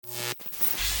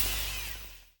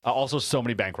Also, so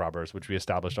many bank robbers, which we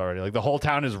established already. Like the whole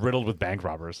town is riddled with bank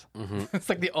robbers. It's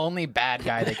like the only bad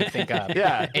guy they could think of.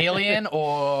 Yeah. Alien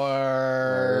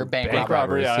or bank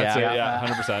robber. Yeah, that's Yeah. it. Yeah,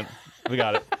 100%. We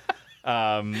got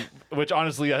it. Which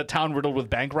honestly, a town riddled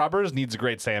with bank robbers needs a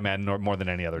great Sandman more than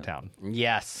any other town.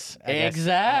 Yes, guess.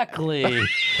 exactly.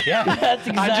 Yeah. That's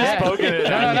exactly. I just spoke it.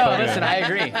 No. Listen, I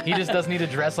agree. He just doesn't need to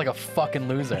dress like a fucking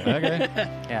loser. Okay.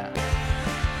 Yeah.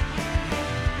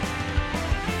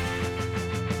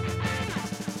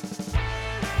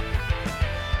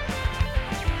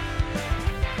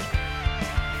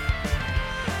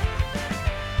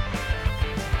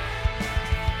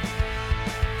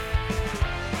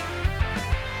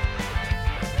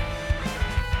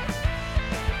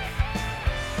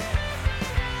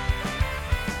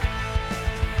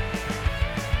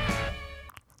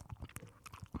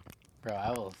 Bro,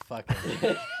 I will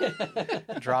fucking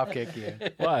drop kick you.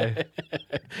 Why?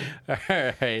 All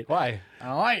right. Why? I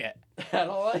don't like it. I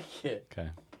don't like it. Okay.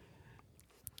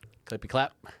 Clippy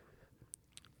clap.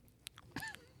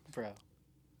 Bro.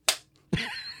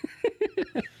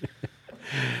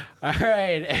 All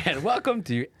right, and welcome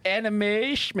to Anime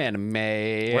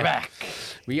Schmanime. We're back.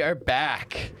 We are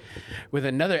back with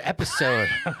another episode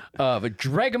of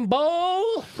Dragon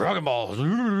Ball. Dragon Ball.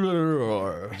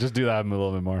 Just do that a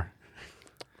little bit more.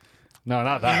 No,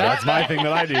 not that. That's my thing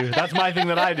that I do. That's my thing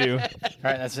that I do. All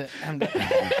right, that's it. I'm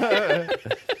done.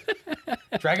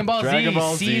 Dragon Ball Dragon Z,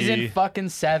 Ball Z. season fucking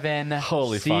 7.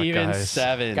 Holy fuck, Season guys.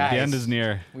 7. Guys. The end is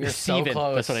near. We are so Steven.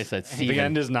 close. That's what I said. The Steven.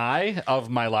 end is nigh of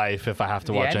my life if I have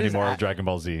to The watch end any is more at- of Dragon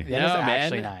Ball Z. The end is No, man.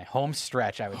 actually nigh. Home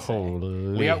stretch, I would say.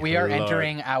 Holy We are Lord.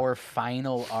 entering our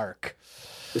final arc.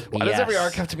 Why does every Yes.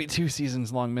 arc have to be 2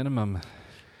 seasons long minimum?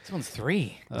 This one's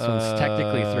 3. This one's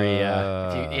technically 3,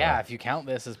 yeah. If you count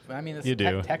this as, I mean, it's You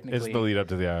do. technically. It's the lead up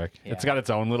to the arc. Yeah. It's got its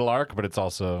own little arc, but it's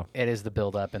also. It is the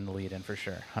build up and the lead in for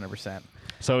sure. 100%.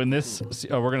 So in this.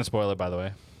 Oh, we're going to spoil it, by the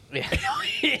way.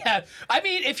 Yeah. I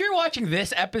mean, if you're watching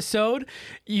this episode,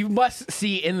 you must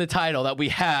see in the title that we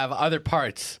have other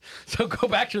parts. So go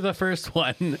back to the first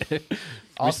one.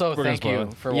 Also, we're gonna thank spoil you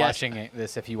it. for Yes. watching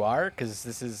this if you are, because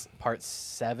this is part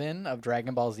 7 of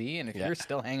Dragon Ball Z. And if Yeah. you're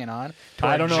still hanging on to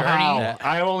I our don't know journey, how.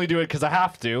 I only do it because I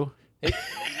have to.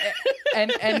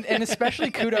 and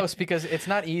especially kudos because it's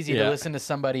not easy Yeah. to listen to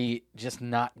somebody just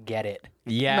not get it.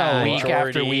 Yeah. Week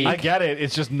after week. I get it.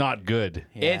 It's just not good.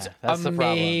 Yeah, It's that's the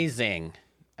problem. amazing.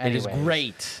 It is Anyways.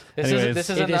 great. Anyways, This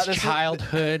is It is this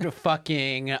childhood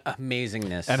fucking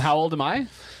amazingness. And how old am I?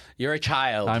 You're a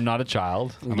child. I'm not a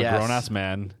child. I'm Yes. a grown ass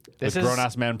man. This with is- grown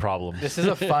ass man problems. This is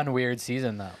a fun, weird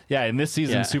season though. Yeah, in this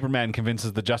season, Yeah. Superman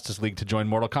convinces the Justice League to join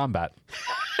Mortal Kombat.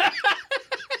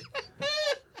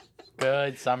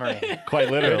 Good summary. Quite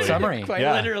literally. Good summary. Quite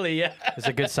Yeah. literally, yeah. It's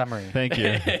a good summary. Thank you.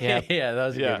 Yeah. Yeah, that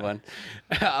was a Yeah. good one.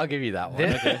 I'll give you that one.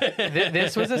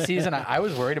 This was a season I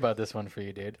was worried about this one for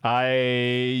you, dude.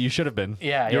 You should have been.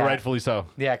 Yeah, You're yeah. rightfully so.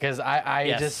 Yeah, because I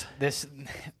Yes. just this.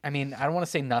 I mean, I don't want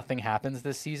to say nothing happens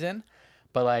this season,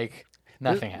 but like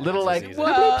nothing happens. little, this like, season.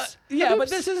 Well, yeah, but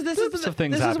this is Bloops of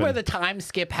things this is where happen. the time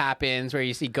skip happens, where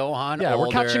you see Gohan. Yeah, we're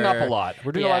catching up a older, lot.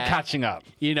 We're doing a lot of Yeah. catching up.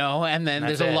 You know, and then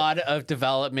That's there's a it. lot of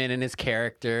development in his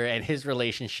character and his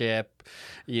relationship.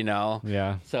 You know,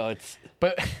 Yeah. so it's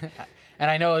But and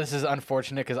I know this is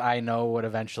unfortunate because I know what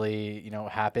eventually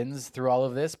happens through all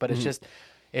of this, but Mm-hmm.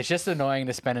 it's just annoying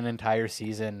to spend an entire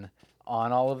season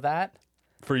on all of that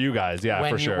For you guys, yeah, when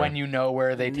for you sure. when you know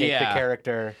where they take the Yeah.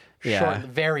 character Yeah. short,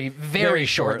 very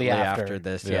shortly after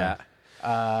this. Yeah.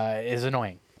 is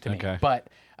annoying to me. Okay. But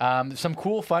some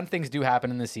cool, fun things do happen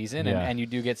in the season, Yeah. and you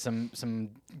do get some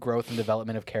growth and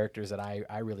development of characters that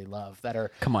I really love. That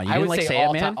are Come on, you I didn't would like say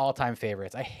Sandman? all-time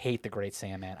favorites. I hate the Great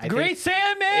Sandman. I Great think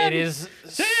Sandman. It is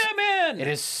Sandman. It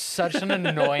is such an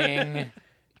annoying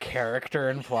character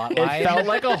and plot line. It felt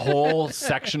like a whole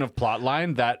section of plot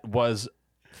line that was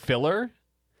filler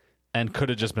and could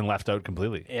have just been left out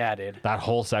completely. Yeah, dude. That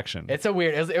whole section. It's a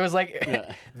weird. It was like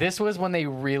this was when they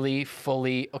really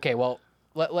fully. Okay, well,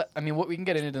 I mean, what we can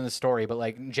get into in the story, but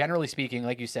like generally speaking,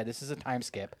 like you said, this is a time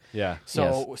skip. yeah.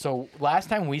 So last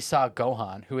time we saw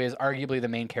Gohan, who is arguably the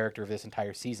main character of this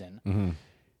entire season,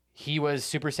 he was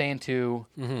Super Saiyan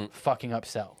 2 fucking up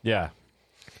Cell. Yeah.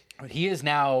 But he is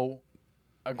now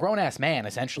a grown ass man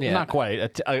essentially. Yeah. Not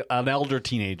quite. An elder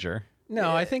teenager.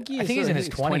 No, I think I think he's in his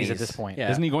 20s at this point.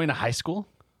 Yeah. Isn't he going to high school?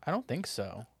 I don't think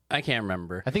so. I can't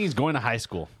remember. I think he's going to high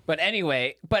school. But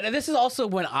anyway, but this is also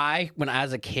when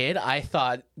as a kid, I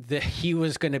thought that he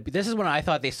was going to be. This is when I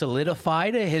thought they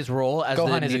solidified his role as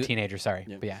Gohan the is new, a teenager. Sorry,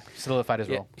 but yeah, solidified his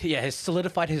role. Yeah, has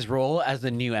solidified his role as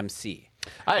the new MC.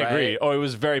 I agree. Right. Oh, it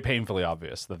was very painfully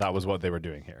obvious that was what they were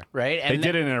doing here. Right? They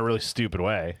did it in a really stupid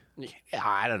way. Yeah,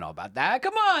 I don't know about that.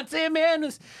 Come on, Sandman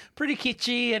is pretty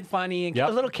kitschy and funny and Yep.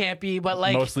 a little campy, but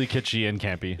like, Mostly kitschy and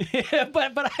campy.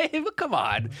 but come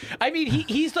on. I mean,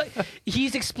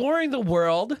 he's exploring the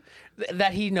world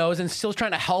that he knows and still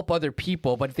trying to help other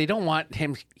people, but they don't want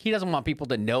him. He doesn't want people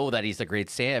to know that he's the great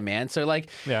Sandman. So like,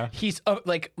 Yeah. he's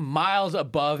like miles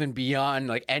above and beyond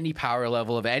like any power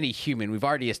level of any human. We've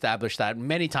already established that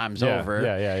many times Yeah, over.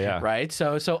 yeah. Right.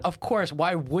 So of course,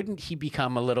 why wouldn't he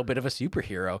become a little bit of a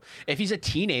superhero if he's a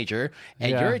teenager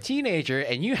and Yeah. you're a teenager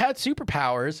and you had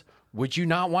superpowers? Would you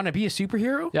not want to be a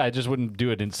superhero? Yeah, I just wouldn't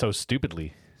do it so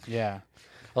stupidly. Yeah.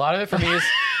 A lot of it for me is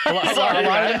a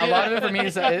lot of it for me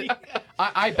is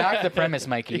I back the premise,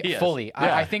 Mikey, Yes. fully.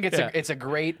 Yeah. I think it's a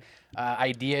great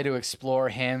idea to explore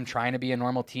him trying to be a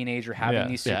normal teenager, having Yeah.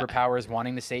 these Yeah. superpowers,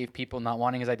 wanting to save people, not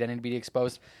wanting his identity to be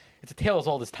exposed. It's a tale as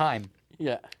old as time.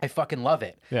 Yeah. I fucking love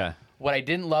it. Yeah. What I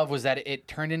didn't love was that it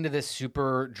turned into this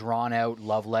super drawn out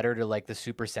love letter to like the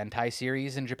Super Sentai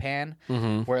series in Japan,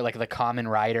 where like the Kamen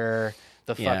Rider,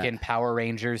 the Yeah. fucking Power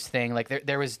Rangers thing, like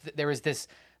there was this,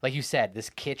 like you said,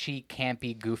 this kitschy,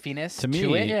 campy goofiness To me,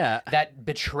 it yeah. that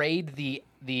betrayed the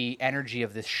energy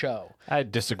of this show. I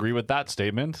disagree with that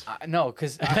statement. No,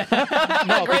 because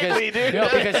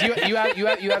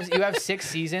you have 6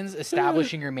 seasons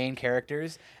establishing your main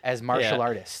characters as martial Yeah.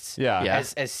 artists. Yeah. Yeah.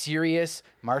 As serious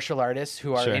martial artists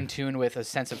who are Sure. in tune with a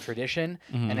sense of tradition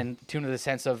and in tune with a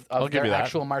sense of give their you that.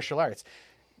 actual martial arts.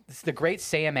 The Great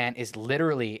Saiyaman is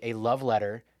literally a love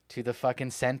letter to the fucking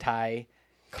Sentai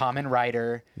Kamen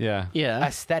Rider Yeah. Yeah.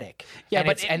 aesthetic. Yeah, and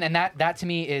but it's, and that to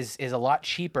me is a lot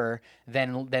cheaper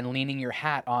than leaning your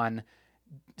hat on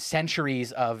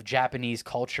centuries of Japanese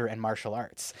culture and martial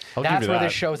arts. I'll give That's you where that.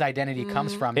 this show's identity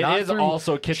comes from. It not is through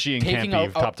also kitschy and taking campy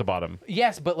a- top to bottom.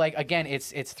 Yes, but like again,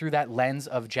 it's through that lens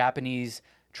of Japanese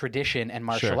tradition and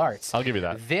martial Sure. arts. I'll give you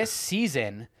that. This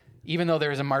season, even though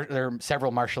there are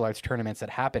several martial arts tournaments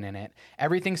that happen in it,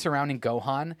 everything surrounding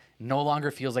Gohan no longer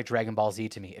feels like Dragon Ball Z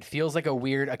to me. It feels like a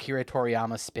weird Akira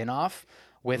Toriyama spin-off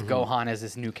with Gohan as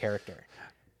this new character.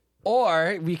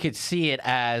 Or we could see it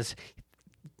as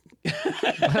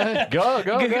Go.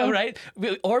 right,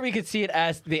 or we could see it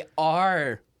as they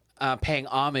are paying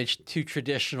homage to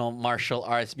traditional martial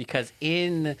arts because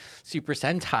in Super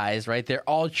Sentais, right, they're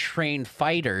all trained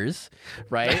fighters,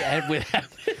 right, and with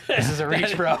This is a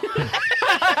reach, bro.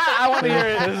 I want to hear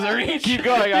it. This is a reach. Keep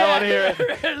going. I want to hear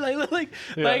it.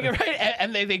 like right,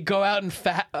 and they go out and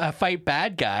fight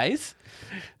bad guys.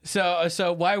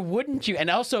 So why wouldn't you? And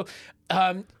also,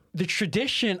 the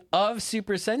tradition of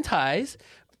Super Sentais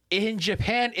in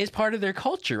Japan is part of their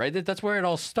culture, right? That's where it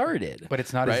all started. But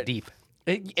it's not as right? deep.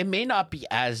 It may not be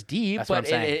as deep, That's what but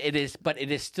I'm saying. it is. But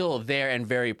it is still there and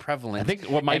very prevalent. I think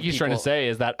what Mikey's trying to say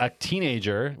is that a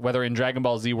teenager, whether in Dragon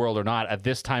Ball Z world or not, at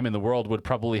this time in the world would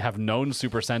probably have known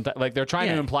Super Sentai. Like they're trying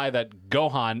to Yeah. imply that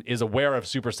Gohan is aware of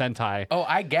Super Sentai. Oh,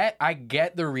 I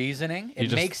get the reasoning. It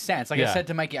just- makes sense. Like I yeah. said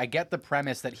to Mikey, I get the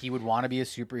premise that he would want to be a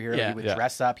superhero. Yeah. He would Yeah.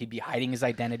 dress up. He'd be hiding his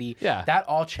identity. Yeah. That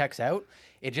all checks out.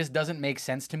 It just doesn't make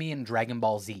sense to me in Dragon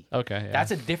Ball Z. Okay, yeah.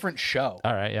 That's a different show.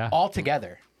 All right, yeah.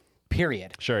 Altogether.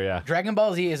 Period. Sure, yeah. Dragon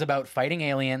Ball Z is about fighting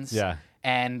aliens. Yeah.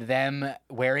 And them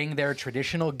wearing their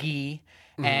traditional gi.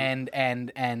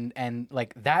 And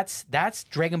like that's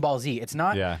Dragon Ball Z. It's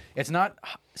not Yeah. it's not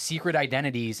secret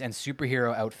identities and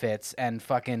superhero outfits and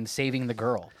fucking saving the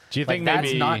girl. Do you Like, think that's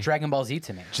maybe- not Dragon Ball Z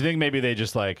to me? Do you think maybe they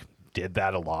just like did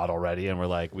that a lot already and we're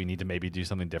like, we need to maybe do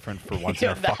something different for once in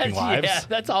our fucking lives? Yeah,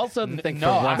 that's also the thing.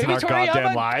 no, Once in Maybe our goddamn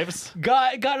Toriyama lives?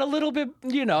 got a little bit,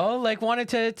 like wanted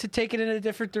to take it in a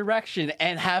different direction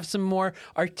and have some more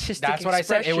artistic. That's what I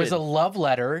said. It was a expression. love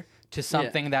letter to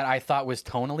something that I thought was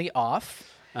tonally off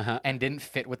Uh-huh. and didn't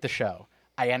fit with the show.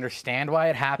 I understand why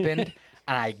it happened,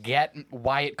 and I get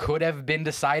why it could have been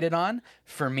decided on.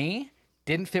 For me,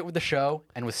 didn't fit with the show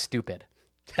and was stupid.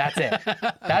 That's it.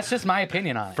 That's just my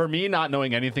opinion on it. For me, not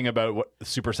knowing anything about what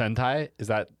Super Sentai is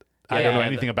that I don't know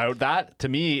anything about that. To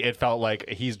me, it felt like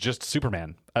he's just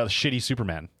Superman, a shitty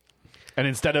Superman. And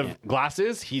instead of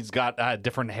glasses, he's got a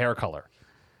different hair color.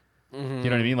 You know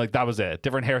what I mean? Like that was it.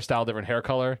 Different hairstyle, different hair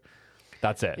color.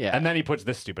 That's it. Yeah. And then he puts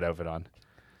this stupid outfit on.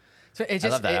 So it's I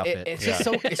just love that outfit. it's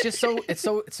just so it's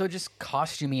so just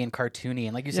costumey and cartoony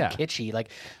and like you said Yeah. kitschy.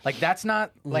 Like that's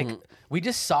not like we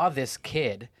just saw this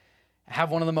kid have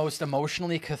one of the most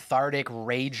emotionally cathartic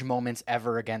rage moments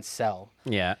ever against Cell.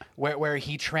 Yeah. Where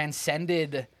he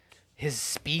transcended his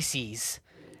species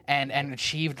and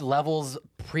achieved levels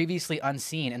previously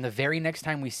unseen. And the very next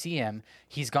time we see him,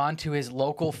 he's gone to his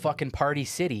local fucking party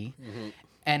city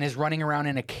and is running around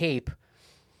in a cape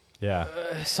Yeah.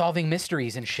 solving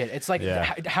mysteries and shit. It's like,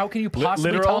 Yeah. how can you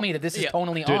possibly literal? tell me that this is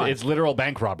tonally Dude, on? it's literal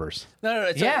bank robbers.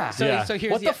 No. So, Yeah. So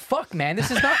here's what the fuck, man? This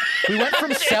is not. We went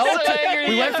from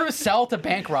cell to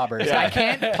bank robbers. I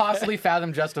can't possibly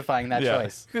fathom justifying that Yeah.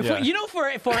 choice. Yeah. You know,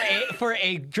 for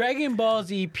a Dragon Ball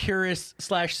Z purist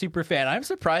 / super fan, I'm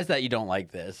surprised that you don't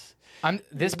like this.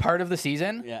 This part of the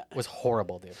season Yeah. was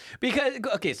horrible, dude. Because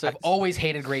okay, so I've always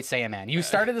hated Great Saiyaman. You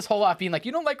started this whole off being like,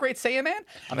 you don't like Great Saiyaman?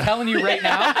 I'm telling you right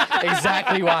now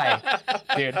exactly why,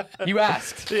 dude. You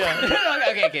asked.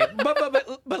 okay.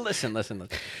 But listen.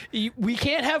 We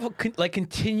can't have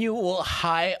continual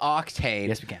high octane.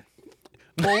 Yes, we can.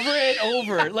 Over and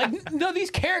over. Like, no,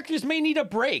 these characters may need a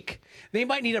break. They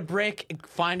might need a break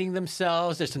finding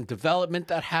themselves. There's some development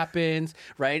that happens,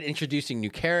 right? Introducing new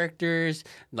characters,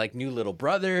 like new little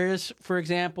brothers, for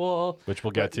example. Which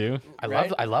we'll get to.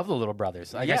 I love the little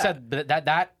brothers. Like I Yeah. said,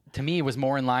 that to me was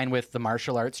more in line with the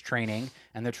martial arts training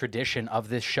and the tradition of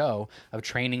this show of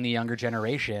training the younger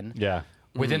generation. Yeah.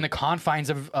 Within the confines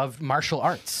of martial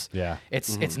arts. Yeah.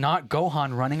 It's not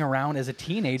Gohan running around as a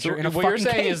teenager in a what fucking you're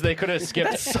saying cave. is they could have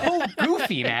skipped. So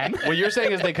goofy, man. What you're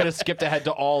saying is they could have skipped ahead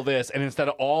to all this, and instead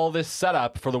of all this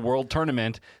setup for the world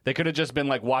tournament, they could have just been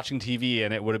like watching TV,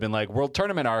 and it would have been like world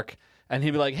tournament arc, and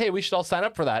he'd be like, "Hey, we should all sign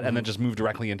up for that," and then just move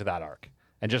directly into that arc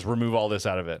and just remove all this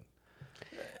out of it.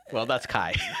 Well, that's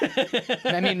Kai.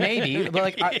 I mean, maybe,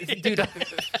 but like, dude,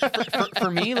 for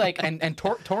me, like, and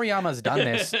Toriyama's done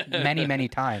this many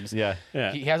times. Yeah.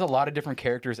 He has a lot of different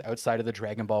characters outside of the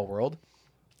Dragon Ball world.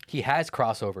 He has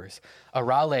crossovers.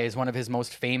 Arale is one of his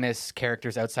most famous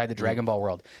characters outside the Dragon Ball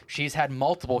world. She's had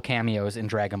multiple cameos in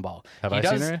Dragon Ball. Have He I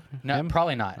seen her? No, Him?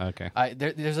 probably not. Okay.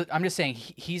 I'm just saying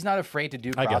he's not afraid to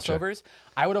do I gotcha. crossovers.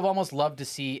 I would have almost loved to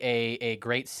see a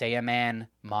Great Saiyaman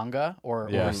manga or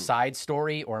a side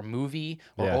story or movie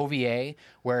or Yeah. OVA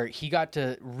where he got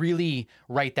to really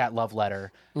write that love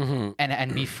letter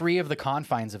and be free of the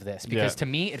confines of this. Because Yeah. to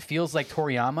me, it feels like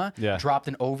Toriyama Yeah. dropped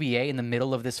an OVA in the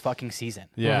middle of this fucking season.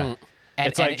 Yeah. And-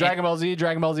 It's like and- Dragon Ball Z,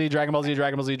 Dragon Ball Z, Dragon Ball Z,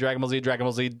 Dragon Ball Z, Dragon Ball Z, Dragon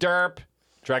Ball Z, derp.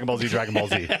 Dragon Ball Z, Dragon Ball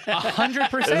Z.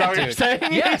 100%. Is that what you're dude. saying?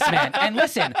 Yes, man. And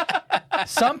listen,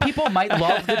 some people might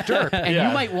love the derp, and Yeah.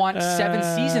 you might want 7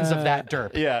 seasons of that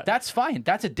derp. Yeah. That's fine.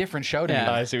 That's a different show to me.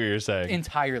 I see what you're saying.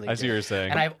 Entirely. I see what you're saying.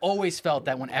 And I've always felt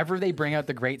that whenever they bring out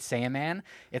the Great Saiyaman,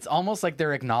 it's almost like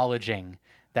they're acknowledging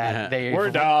that We're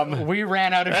dumb. We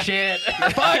ran out of shit.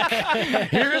 Fuck.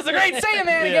 Here's the Great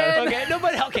Saiyaman again. Okay, no,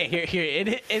 but okay.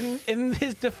 Here, in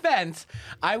his defense,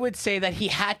 I would say that he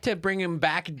had to bring him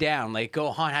back down. Like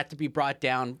Gohan had to be brought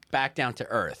back down to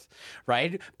earth,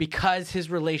 right? Because his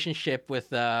relationship with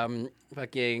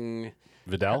fucking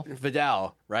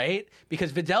Videl? right?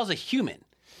 Because Videl's a human.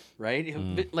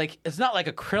 Right? Like, it's not like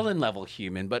a Krillin level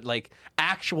human, but like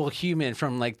actual human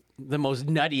from like the most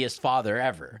nuttiest father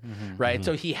ever. Right?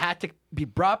 So he had to be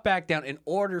brought back down in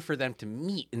order for them to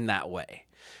meet in that way.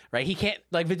 Right? He can't,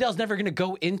 like, Videl's never going to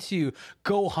go into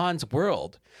Gohan's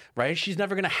world. Right? She's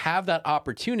never going to have that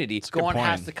opportunity. Gohan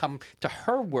has point. to come to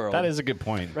her world. That is a good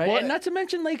point. Right? And not to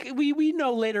mention, like, we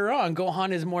know later on,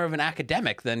 Gohan is more of an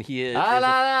academic than he is.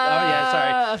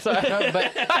 Sorry.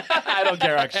 But I don't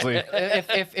care, actually.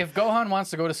 If Gohan wants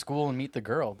to go to school and meet the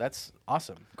girl, that's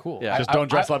awesome. Cool. Yeah. Just don't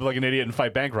dress up like an idiot and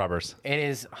fight bank robbers. It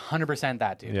is 100%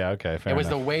 that, dude. Yeah, okay, fair It was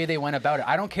enough. the way they went about it.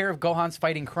 I don't care if Gohan's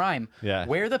fighting crime. Yeah.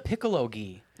 Wear the Piccolo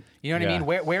gi. You know what I Yeah.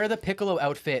 mean? Wear the Piccolo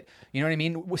outfit. You know what I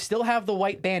mean? We still have the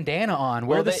white bandana on.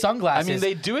 Wear the they- sunglasses. I mean,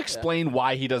 they do explain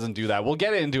why he doesn't do that. We'll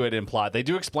get into it in plot. They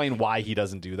do explain why he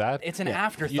doesn't do that. It's an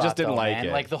afterthought. You just didn't though, like man.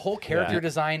 it. Like the whole character Yeah.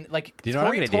 design. Like you know what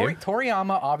I'm gonna do?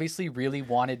 Toriyama obviously really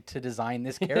wanted to design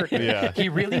this character. Yeah. He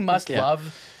really must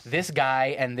love this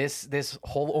guy and this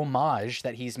whole homage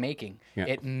that he's making. Yeah.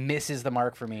 It misses the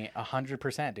mark for me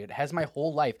 100%, dude. It has my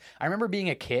whole life. I remember being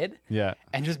a kid. Yeah.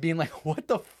 And just being like, what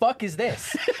the fuck is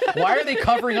this? Why are they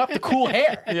covering up the cool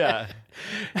hair? Yeah.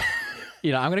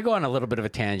 You know, I'm going to go on a little bit of a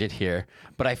tangent here,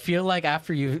 but I feel like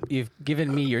after you've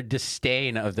given me your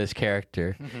disdain of this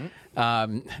character,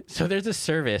 so there's a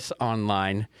service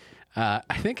online. I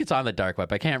think it's on the dark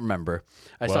web. I can't remember.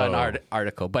 I saw an Whoa.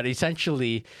 article, but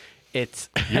essentially, it's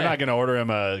You're not going to order him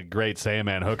a great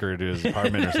Saiyaman hooker to his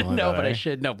apartment or something no, like that. but I eh?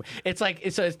 should no. It's like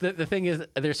it's the thing is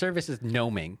their service is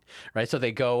gnoming, right? So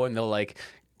they go and they'll like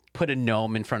put a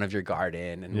gnome in front of your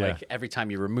garden, and Yeah. like every time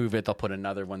you remove it, they'll put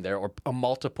another one there, or a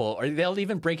multiple, or they'll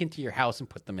even break into your house and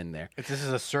put them in there. This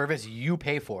is a service you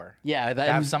pay for. Yeah, To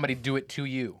have somebody do it to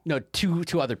you. no two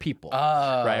other people.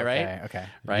 Oh, right, okay.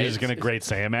 right. You're just going to great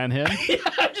Saiyaman him?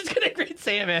 I'm just gonna great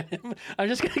Saiyaman. I'm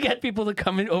just gonna get people to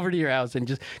come over to your house and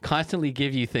just constantly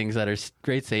give you things that are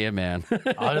Great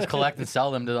Saiyaman. I'll just collect and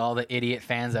sell them to all the idiot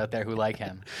fans out there who like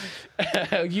him.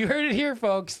 You heard it here,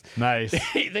 folks. Nice.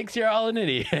 He thinks you're all an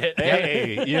idiot.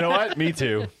 Hey, you know what? Me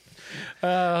too.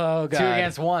 Oh god. 2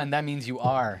 against 1, that means you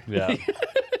are. Yeah.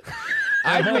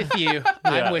 I'm with you. Yeah.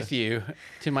 I'm with you.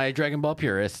 To my Dragon Ball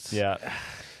purists. Yeah.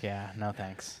 Yeah, no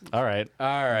thanks. All right.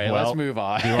 All right, Well, let's move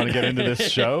on. Do you want to get into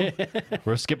this show?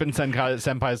 We're skipping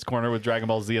Senpai's Corner with Dragon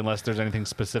Ball Z unless there's anything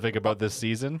specific about this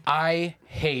season. I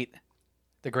hate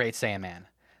the Great Saiyaman.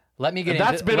 Let me get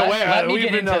That's into been away. Let me We've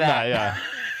get been into on that. Yeah.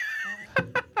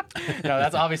 No,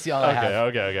 that's obviously all I have.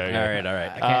 Okay. All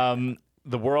right.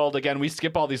 The world, again, we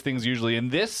skip all these things usually. In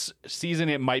this season,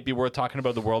 it might be worth talking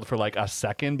about the world for like a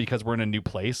second because we're in a new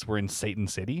place. We're in Satan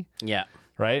City, Yeah.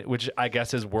 right? Which I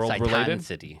guess is world Saitan related.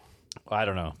 City. I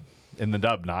don't know. In the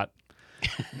dub, not.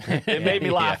 It made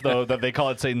me laugh though that they call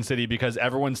it Satan City because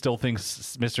everyone still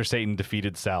thinks Mr. Satan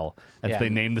defeated Cell, and Yeah. so they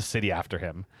named the city after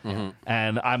him.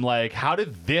 And I'm like, how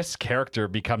did this character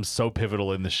become so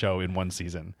pivotal in the show in one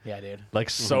season? Yeah, dude.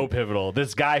 Like so pivotal.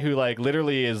 This guy who like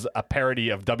literally is a parody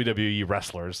of WWE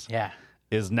wrestlers Yeah.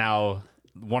 is now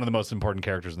one of the most important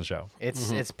characters in the show.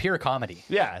 It's pure comedy.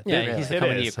 Yeah, Yeah, he's the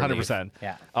comedy is, relief. 100%.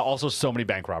 Yeah. Also, so many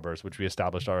bank robbers, which we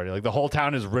established already. Like the whole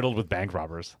town is riddled with bank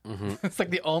robbers. It's like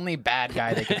the only bad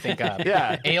guy they could think of.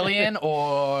 Yeah. Alien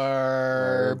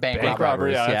or bank robber.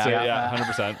 Yeah, that's yeah. it.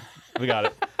 Yeah, 100%. We got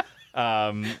it.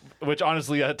 Which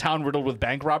honestly, a town riddled with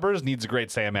bank robbers needs a Great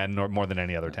Saiyaman more than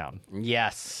any other town.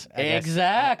 Yes. guess.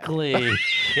 Exactly.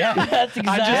 Yeah. That's exactly.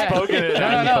 I just spoke it.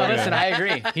 No. Listen, I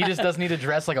agree. He just doesn't need to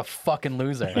dress like a fucking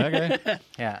loser. Okay.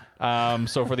 Yeah.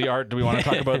 So for the art, do we want to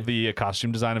talk about the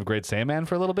costume design of Great Saiyaman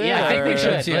for a little bit? Yeah, I think we Or-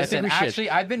 should. I think Listen, we should. actually,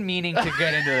 I've been meaning to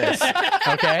get into this.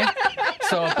 Okay?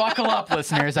 So buckle up,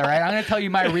 listeners, all right? I'm going to tell you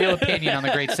my real opinion on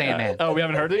the Great Saiyaman. Oh, we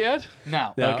haven't heard it yet?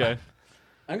 No. No. Okay.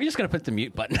 I'm just gonna put the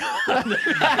mute button.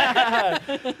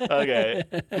 Okay.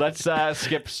 Let's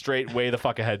skip straight way the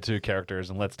fuck ahead to characters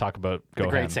and let's talk about Gohan.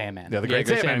 Great Saiyaman. Yeah, the Great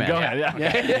Great Saiyaman. Saiyaman.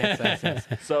 Gohan,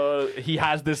 yeah. So he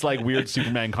has this like weird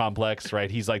Superman complex, right?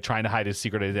 He's like trying to hide his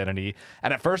secret identity.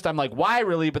 And at first I'm like, why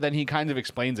really? But then he kind of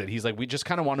explains it. He's like, we just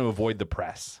kind of want to avoid the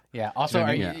press. Yeah. Also,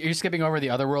 are Yeah. you skipping over the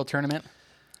other world tournament?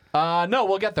 No,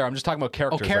 we'll get there. I'm just talking about Oh,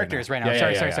 characters. characters right now. Yeah,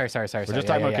 Sorry. yeah. We're just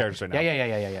talking about characters right now.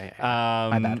 Yeah.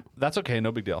 My bad. That's okay.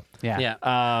 No big deal. Yeah.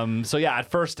 Yeah. So yeah, at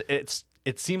first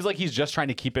it seems like he's just trying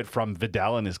to keep it from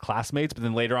Videl and his classmates, but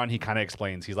then later on he kind of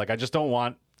explains. He's like, I just don't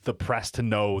want the press to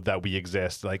know that we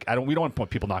exist. Like we don't want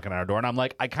people knocking on our door. And I'm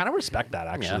like, I kind of respect that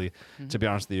actually, to be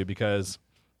honest with you, because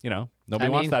nobody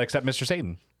wants that except Mr.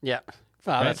 Satan. Yeah.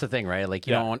 Well, that's the thing, right? Like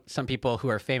you Yeah. don't want some people who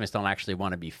are famous don't actually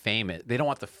want to be famous. They don't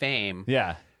want the fame.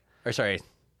 Yeah. Or sorry,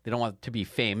 they don't want to be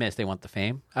famous. They want the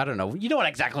fame. I don't know. You know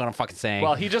exactly what I'm fucking saying.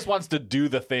 Well, he just wants to do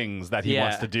the things that he Yeah.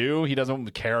 wants to do. He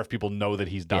doesn't care if people know that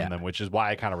he's done Yeah. them, which is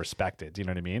why I kind of respect it. Do you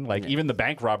know what I mean? Like even the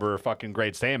bank robber fucking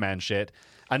Great Saiyaman shit,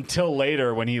 until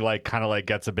later when he like kind of like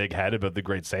gets a big head about the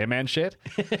Great Saiyaman shit,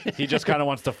 he just kind of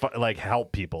wants to like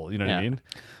help people. You know what I Yeah. mean?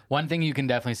 One thing you can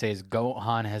definitely say is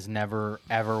Gohan has never,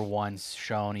 ever once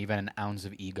shown even an ounce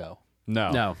of ego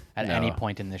no, at no. any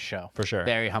point in this show. For sure.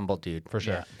 Very humble dude. For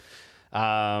sure.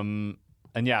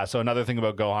 And yeah, so another thing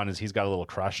about Gohan is he's got a little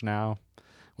crush now,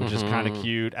 which is kind of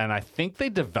cute. And I think they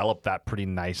developed that pretty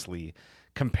nicely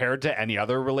compared to any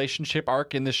other relationship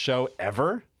arc in this show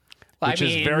ever. I Which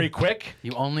is mean- very quick.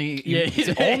 You only, Yeah, it's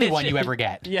the only one you ever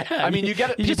get. Yeah. I mean, you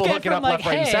get You just people get hooking from, up like, left,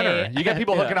 right, and hey. center. You get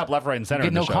people hooking up left, right, and center. You get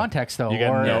in the no show. context, though, You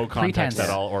get or no context pretense. at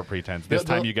all, or pretense. This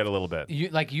time you get a little bit.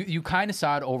 You kind of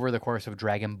saw it over the course of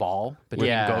Dragon Ball between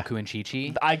Yeah. Goku and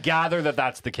Chi-Chi I gather that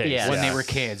that's the case. Yeah. when Yes. they were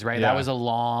kids, right? Yeah. That was a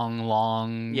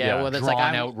long, Yeah, well, that's like,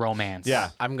 drawn I'm- out romance. Yeah.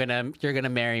 you're gonna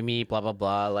marry me, blah blah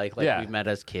blah. Like Yeah. we met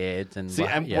as kids, and See,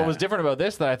 blah, and yeah. what was different about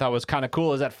this that I thought was kind of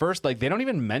cool is at first, like, they don't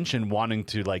even mention wanting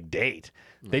to like date.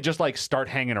 They just like start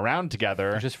hanging around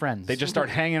together. They're just friends. They just start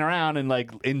hanging around and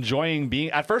like enjoying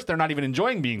being. At first, they're not even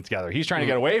enjoying being together. He's trying to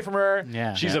get away from her.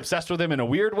 Yeah. She's Yeah. obsessed with him in a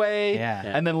weird way. Yeah.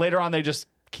 And then later on, they just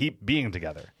keep being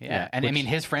together. Yeah, and I mean,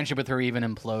 his friendship with her even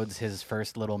implodes his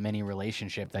first little mini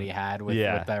relationship that he had with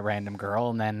that random girl,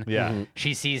 and then Yeah.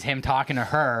 she sees him talking to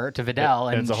her, to Videl,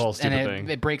 and it's a whole stupid and thing.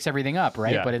 it breaks everything up,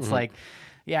 right? Yeah. But it's like,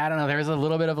 yeah, I don't know. There's a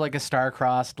little bit of like a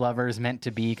star-crossed lovers meant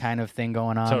to be kind of thing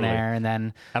going on Totally. there, and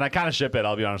then And I kind of ship it.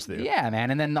 I'll be honest with you. yeah, man,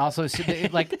 and then also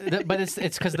but it's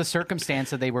because the circumstance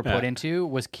that they were put into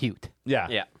was cute. Yeah.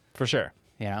 Yeah. For sure.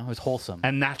 You know, it was wholesome.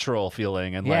 And natural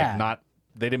feeling and Yeah. like not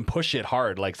they didn't push it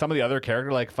hard. Like some of the other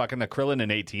characters, like fucking the Krillin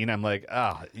in 18, I'm like,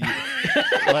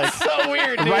 like So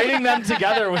weird, dude. writing them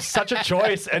together was such a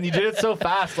choice, and you did it so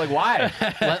fast. Like, why?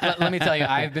 Let me tell you,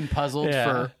 I've been puzzled Yeah.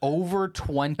 for over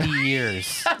 20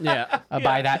 years Yeah.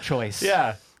 by that choice.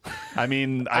 Yeah, I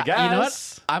mean, I guess You know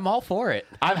what? I'm all for it.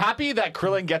 I'm happy that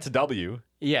Krillin gets a W.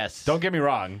 Yes. Don't get me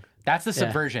wrong. That's the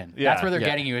subversion. Yeah. That's where they're Yeah.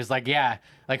 getting you. Is like, yeah,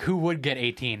 like who would get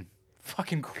 18?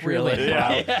 Fucking Krillin. Krillin.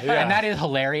 Yeah. And that is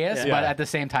hilarious. Yeah. But at the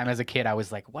same time, as a kid, I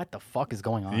was like, what the fuck is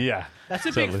going on? Yeah, That's a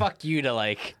totally. big fuck you to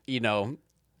like,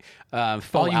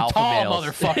 full All you alpha tall males.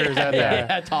 motherfuckers out Yeah,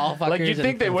 there. tall fuckers. Like you'd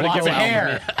think they and would have lots given of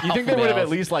hair. You think they would have at males.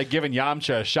 least like given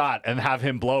Yamcha a shot and have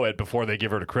him blow it before they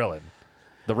give her to Krillin.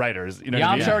 The writers, you know. what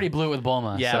I mean? Yamcha already blew it with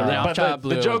Bulma. Yeah, so Yamcha But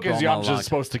blew the it joke with is Bulma all Yamcha's along.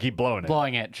 supposed to keep blowing it.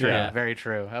 blowing it. True. Yeah. Very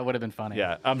true. That would have been funny.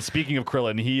 Yeah. Speaking of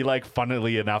Krillin, he like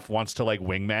funnily enough wants to like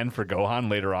wingman for Gohan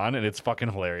later on, and it's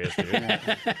fucking hilarious, dude.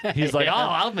 He's like, "Oh,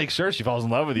 I'll make sure she falls in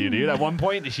love with you, dude." At one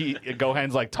point,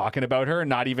 Gohan's like talking about her,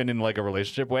 not even in like a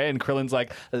relationship way, and Krillin's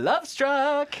like, "Love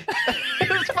struck."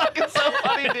 It's fucking so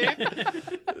funny, dude.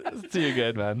 It's too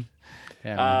good, man.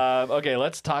 Yeah, man. Okay,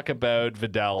 let's talk about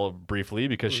Videl briefly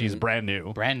because she's brand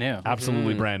new. Brand new.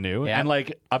 Absolutely brand new. Yeah. And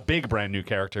like a big brand new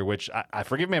character, which I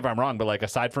forgive me if I'm wrong, but like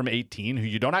aside from 18, who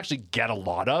you don't actually get a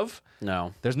lot of,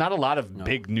 No. there's not a lot of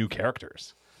big new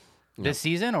characters This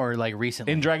season or like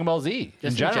recently? in Dragon Ball Z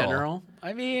Just in general.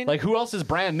 I mean, Like who else is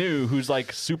brand new who's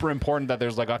like super important that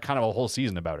there's like a kind of a whole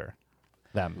season about her?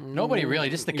 Them. Nobody really,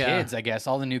 just the Yeah. kids, I guess.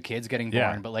 All the new kids getting born.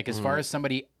 Yeah. But like as far as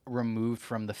somebody removed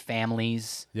from the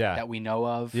families Yeah. that we know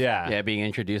of, Yeah. being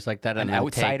introduced like that. an and then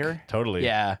outsider. Totally.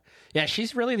 Yeah. Yeah,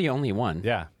 she's really the only one.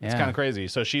 Yeah. It's Yeah. kind of crazy.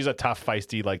 So she's a tough,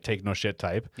 feisty, like take no shit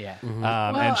type. Yeah. Well,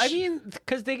 and I mean,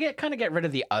 because they get rid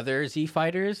of the other Z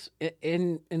fighters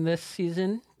in this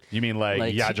season. You mean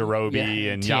like Yajirobe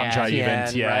yeah, and Tien, Yamcha, even Tien,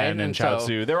 Tien right? and And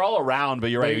Chaozu. so- They're all around, but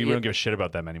you're right. But We don't give a shit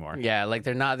about them anymore. Yeah, like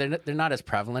they're not as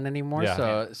prevalent anymore.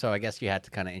 Yeah. So I guess you had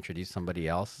to kind of introduce somebody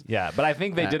else. Yeah, but I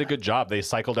think they did a good job. They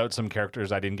cycled out some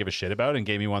characters I didn't give a shit about and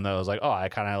gave me one that was like, oh, I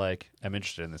kind of like am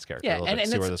interested in this character Yeah, a little bit,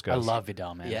 and see where it's- this I goes. love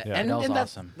Videl, man. Yeah, Vidal's and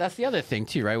that's, awesome. that's the other thing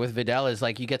too, right? With Videl is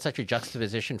like you get such a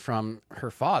juxtaposition from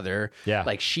her father. Yeah.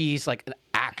 like she's like an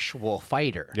actual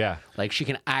fighter. Yeah. like she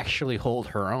can actually hold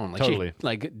her own. Like Totally. she,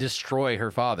 like destroy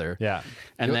her father. Yeah.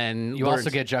 and then You learns- also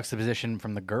get juxtaposition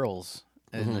from the girls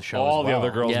in the show. All as the well.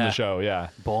 other girls in Yeah. the show, yeah.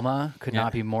 Bulma could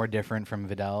not be more different from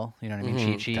Videl. You know what I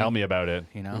mean? Chi-Chi. Tell me about it.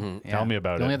 You know? Yeah. Tell me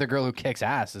about The only it. other girl who kicks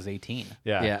ass is 18.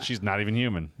 Yeah. Yeah. She's not even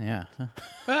human. Yeah.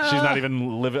 She's not even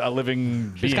a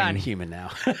living she's being. kind of human now.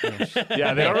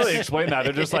 Yeah, they don't really explain that.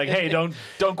 They're just like, hey, don't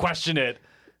question it.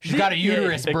 She's got a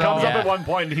uterus, It bro. comes up at one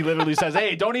point and he literally says,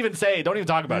 hey, don't even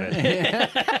talk about it.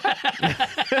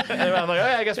 And I'm like,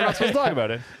 hey, I guess we're not supposed to talk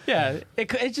about it. yeah,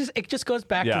 it just goes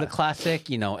back Yeah. to the classic.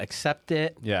 Accept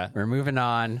it. Yeah. we're moving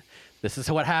on. This is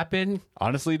what happened.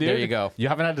 Honestly, dude. There you go. You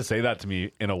haven't had to say that to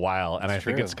me in a while. And I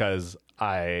think true. it's because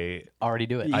I Already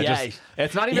do it. Yeah.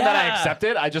 it's not even that I Yeah. accept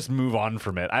it. I just move on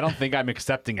from it. I don't think I'm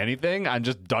accepting anything. I'm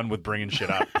just done with bringing shit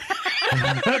up.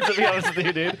 To be honest with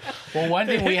you, dude. Well, one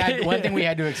thing we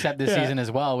had to accept this season as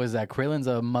well was that Krillin's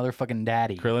a motherfucking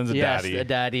daddy. Krillin's a Yes, daddy. a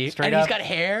daddy. Straight and up. he's got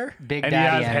hair. Big And he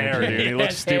daddy has hair, energy. dude. He He looks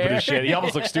has stupid hair. as shit. He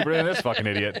almost looks stupider than this fucking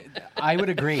idiot. I would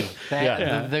agree that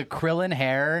Yeah. the Krillin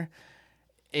hair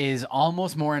is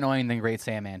almost more annoying than Great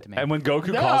Saiyaman to me. And when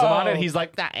Goku calls him on it, No. he's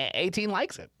like, nah, 18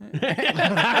 likes it.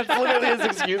 That's literally his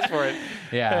excuse for it.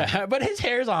 yeah, But his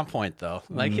hair's on point though.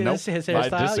 Like Nope. his I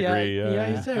hairstyle. disagree, Yeah, yeah.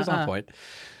 his hair's on point.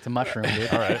 it's a mushroom, dude.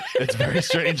 All right. It's very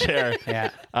strange hair.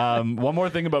 Yeah. One more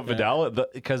thing about Videl,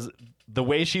 because the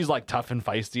way she's like tough and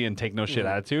feisty and take no shit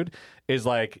attitude is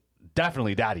like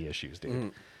definitely daddy issues,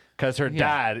 dude. Because her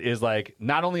dad is like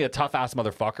not only a tough ass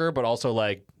motherfucker, but also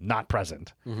like not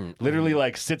present. Literally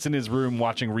like sits in his room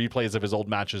watching replays of his old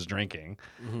matches drinking.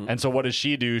 And so what does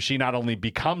she do? She not only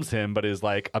becomes him, but is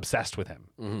like obsessed with him.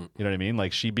 You know what I mean?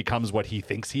 Like she becomes what he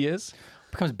thinks he is.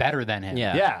 Becomes better than him.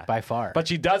 Yeah. Yeah. by far. But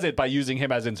she does it by using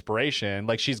him as inspiration.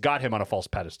 Like she's got him on a false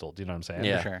pedestal. Do you know what I'm saying?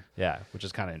 Yeah. For sure. Yeah, which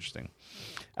is kind of interesting.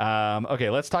 Okay,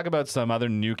 let's talk about some other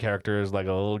new characters like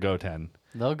a little Goten.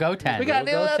 Little Goten. We got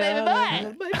little baby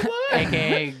boy.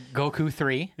 AKA Goku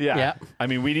 3. Yeah. Yeah. I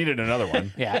mean, we needed another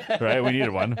one. Yeah. Right? We needed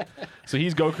one. So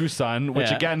he's Goku's son, which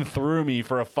Yeah. again threw me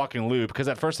for a fucking loop because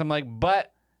at first I'm like,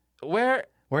 but where?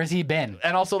 Where's he been?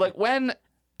 And also like, when?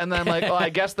 And then I'm like, well, I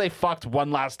guess they fucked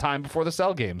one last time before the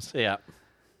Cell games. Yeah.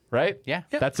 Right? Yeah.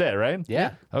 That's it, right?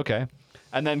 Yeah. Okay.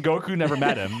 And then Goku never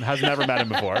met him, has never met him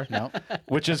before. No.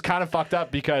 Which is kind of fucked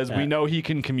up because we know he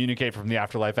can communicate from the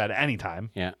afterlife at any time,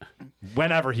 Yeah.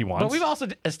 whenever he wants. But we've also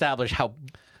established how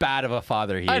bad of a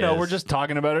father he is. I know, we're just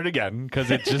talking about it again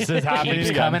because it just is happening Keeps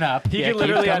again. coming up. He Yeah, can keeps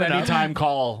literally at coming any up. time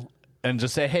call and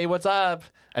just say, hey, what's up?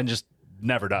 And just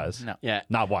never does. No. Yeah.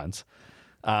 Not once.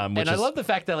 Which And I is- love the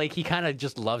fact that like he kind of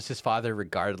just loves his father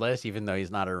regardless, even though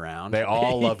he's not around. They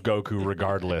all love Goku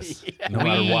regardless, no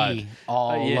matter what. We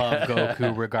all Yeah. love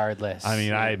Goku regardless. I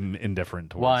mean, I'm indifferent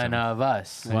towards one him. of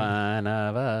us. One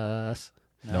of us.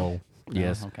 No.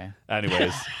 Yes. Oh, okay.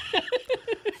 Anyways.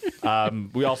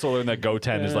 We also learned that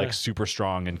Goten is like super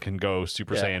strong and can go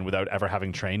Super Yeah. Saiyan without ever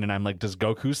having trained. And I'm like, does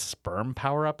Goku's sperm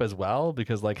power up as well?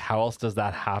 Because like, how else does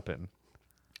that happen?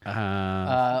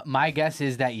 My guess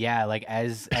is that like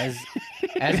as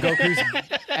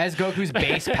Goku's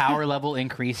base power level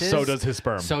increases, So does his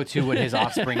sperm. So too would his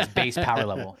offspring's base power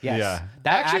level. Yes. Yeah.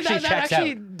 That actually that checks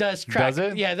actually out. does track. Does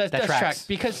it? Yeah, that That does track tracks.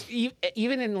 because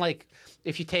even in like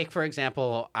if you take for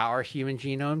example our human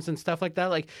genomes and stuff like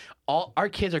that, like all our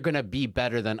kids are going to be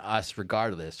better than us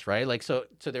regardless, right? Like so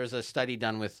there's a study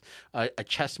done with a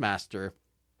chess master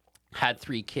had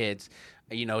 3 kids,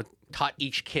 taught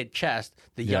each kid chess.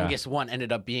 The Yeah. youngest one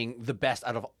ended up being the best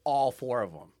out of all 4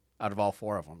 of them.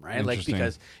 Right? Like Interesting.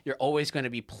 because you're always going to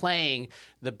be playing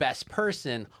the best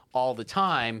person all the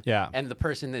time. Yeah. And the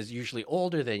person is usually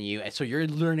older than you. And so you're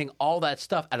learning all that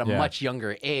stuff at a Yeah. much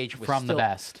younger age. With From the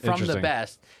best. From the Interesting.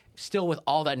 best. Still with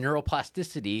all that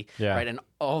neuroplasticity, Yeah. right? And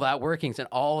all that workings and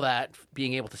all that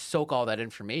being able to soak all that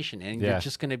information in. Yeah. You're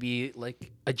just going to be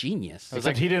like a genius.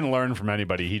 Except he didn't learn from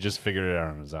anybody. He just figured it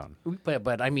out on his own.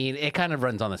 But I mean, it kind of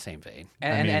runs on the same vein.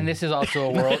 And this is also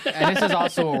a world. And this is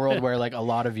also a world where like a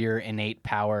lot of your innate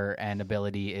power and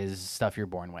ability is stuff you're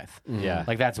born with. Yeah.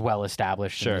 Like that's well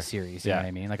established in Sure. the series. You Yeah. know what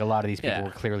I mean? Like a lot of these people Yeah.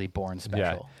 were clearly born Yeah.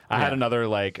 special. I had another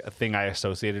like thing I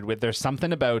associated with. There's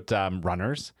something about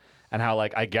runners and how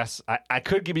like I guess I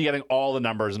could be getting all the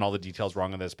numbers and all the details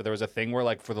wrong on this, but there was a thing where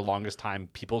like for the longest time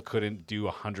people couldn't do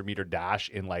a 100-meter dash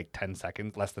in like 10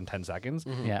 seconds, less than 10 seconds.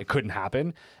 Yeah. It couldn't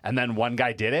happen. And then one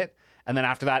guy did it. And then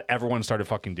after that, everyone started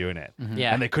fucking doing it.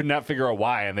 Yeah. And they could not figure out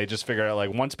why. And they just figured out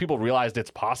like once people realized it's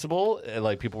possible,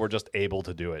 like people were just able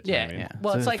to do it. You know Yeah. what I mean? Yeah.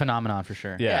 Well, So it's a like- phenomenon for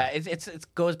sure. Yeah. Yeah, it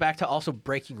goes back to also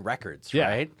breaking records, Yeah.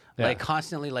 right? Yeah. Like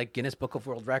constantly, like Guinness Book of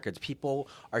World Records. People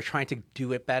are trying to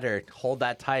do it better, hold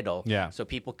that title. Yeah. So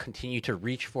people continue to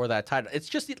reach for that title. It's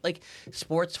just like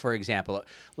sports, for example,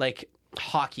 like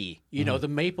hockey. You know, the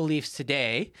Maple Leafs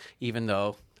today, even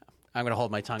though. I'm going to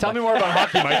hold my tongue. Tell me more about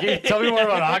hockey, Mikey. Tell me more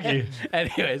about hockey.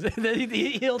 Anyways,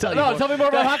 he'll tell you No, more. tell me more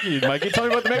about hockey, Mikey. Tell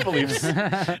me about the Maple Leafs.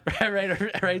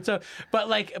 right. So, but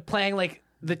like playing like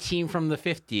the team from the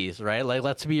 50s, right? Like,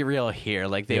 let's be real here.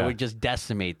 Like, they Yeah. would just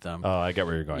decimate them. Oh, I get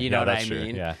where you're going. You Yeah, know what that's I true.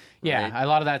 mean? Yeah. Yeah, Right. a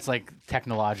lot of that's like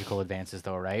technological advances,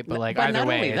 though, right? But like But either not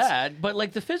way, only it's, that, but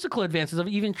like the physical advances of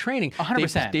even training.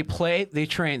 100%. They play, they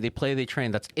train, they play, they train.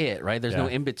 That's it, right? There's no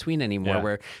Yeah. in between anymore. Yeah.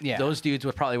 Where Yeah. those dudes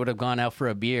probably would have gone out for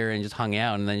a beer and just hung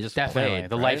out and then just definitely played.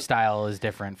 the right? lifestyle is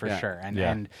different for Yeah. sure, and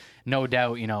Yeah. and no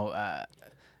doubt,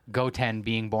 Goten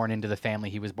being born into the family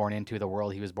he was born into, the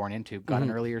world he was born into, got an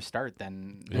earlier start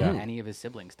than any of his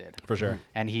siblings did. For sure.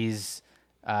 And he's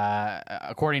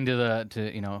according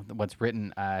to what's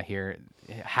written here,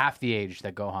 half the age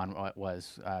that Gohan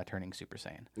was turning Super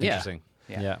Saiyan. Yeah. Interesting.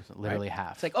 Yeah, so literally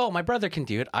half. It's like, oh, my brother can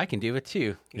do it. I can do it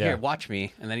too. Yeah. Here, watch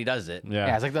me, and then he does it. Yeah.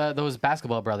 Yeah, it's like those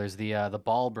basketball brothers, the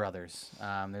Ball brothers.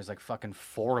 There's like fucking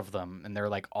 4 of them, and they're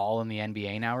like all in the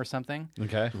NBA now or something.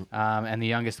 Okay. And the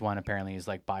youngest one apparently is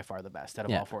like by far the best out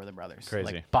of Yeah. all 4 of the brothers. Crazy.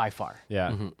 Like by far.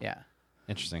 Yeah. Yeah.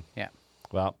 Interesting. Yeah.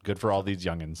 Well, good for all these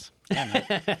youngins.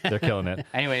 They're killing it.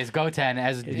 Anyways, Goten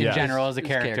as in Yeah. general as a His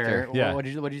character. character. Yeah. What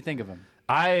did you think of him?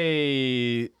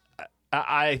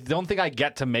 I don't think I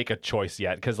get to make a choice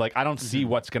yet because like I don't see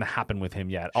what's gonna happen with him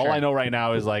yet. All Sure. I know right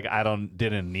now is like I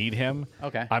didn't need him.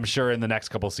 Okay. I'm sure in the next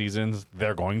couple seasons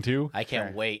they're going to. I can't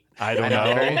Sure. wait. I don't I'm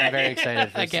very, know. I'm very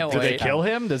excited. For I can't Do wait. they kill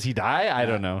him? Does he die? I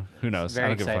don't know. Who knows? I Very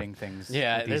don't give a fuck. exciting things.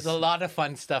 Yeah, with there's these- a lot of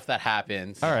fun stuff that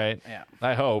happens. All right. Yeah.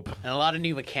 I hope. And a lot of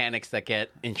new mechanics that get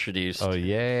introduced. Oh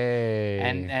yay!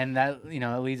 And that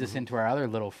it leads us into our other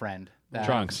little friend. That,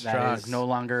 Trunks. that Trunks. is no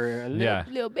longer a Yeah.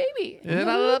 Little baby.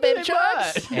 little baby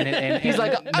Trunks. and He's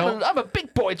like, no, I'm a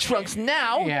big boy Trunks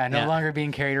now. yeah, no Yeah. longer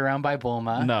being carried around by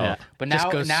Bulma. No. Yeah. But Just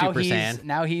now goes now Super he's Saiyan.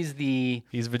 now he's the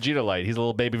He's Vegeta light. He's a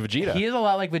little baby Vegeta. he is a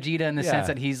lot like Vegeta in the Yeah. sense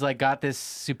that he's like got this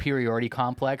superiority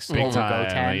complex big over time.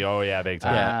 Goten. Oh yeah, big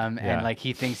time. Yeah. And like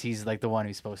he thinks he's like the one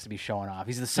who's supposed to be showing off.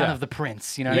 He's the son Yeah. of the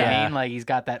prince. You know what I Yeah. mean? Like he's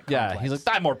got that. Yeah, Complex. he's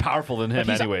like I'm more powerful than him,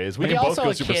 He's- anyways. We but can he's both also go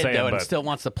a Super kid, Saiyan, though, and but still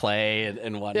wants to play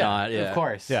and whatnot. yeah, Yeah. Of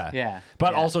course. Yeah. Yeah.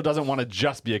 But Yeah. also doesn't want to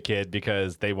just be a kid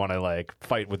because they want to like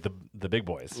fight with the big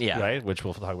boys. Yeah. Right? Which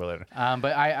we'll talk about later.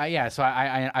 But so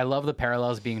I love the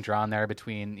parallels being drawn there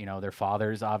between, you know, their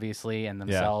fathers obviously and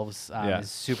themselves. Yeah.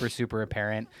 Is super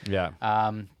apparent. Yeah.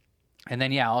 And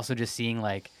then also just seeing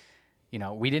like, you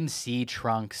know, we didn't see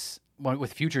Trunks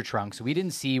with future Trunks. We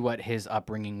didn't see what his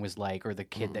upbringing was like, or the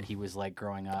kid that he was like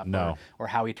growing up, No. or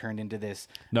how he turned into this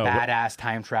No, badass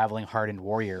time traveling hardened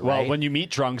warrior. Well, right? when you meet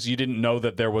Trunks, you didn't know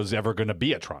that there was ever going to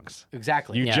be a Trunks.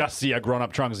 exactly. You yeah. just see a grown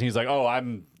up Trunks, and he's like, "Oh,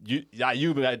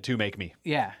 you had to make me."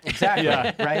 Yeah, exactly.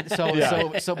 Yeah. Right. So,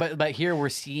 Yeah. but here we're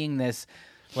seeing this,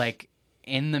 like,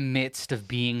 in the midst of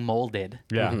being molded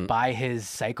Yeah. Mhm. by his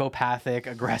psychopathic,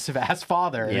 aggressive ass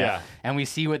father. Yeah. And we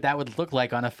see what that would look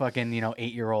like on a fucking,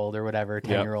 8-year-old or whatever,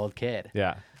 10-year-old kid.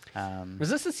 Yeah.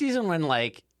 Was this the season when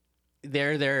like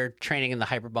they're training in the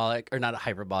hyperbolic or not a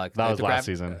hyperbolic? That the was last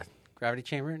season. Gravity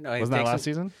chamber. No, he Wasn't that takes last him-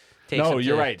 season? takes No, him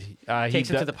you're to- right. Takes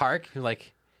him to the park.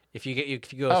 Like if you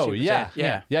go. Oh Super yeah.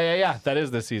 Saiyan- Yeah. That is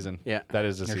this season. Yeah. That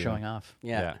is this They're season. showing off.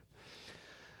 yeah.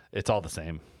 It's all the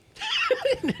same.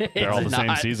 They're all the It's same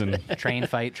not. season. Train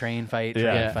fight, train fight, Yeah,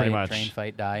 train pretty fight, much. train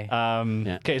fight, die.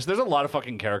 Yeah. Okay, so there's a lot of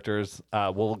fucking characters.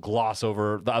 We'll gloss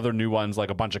over the other new ones, like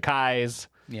a bunch of Kais.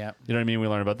 Yeah. You know what I mean? We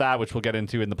learn about that, which we'll get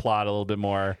into in the plot a little bit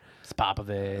more.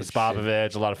 Spopovich.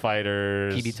 Spopovich, a lot of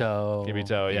fighters.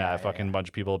 Kibito. yeah, fucking bunch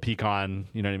of people. Pecan,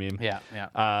 you know what I mean? Yeah.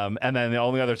 And then the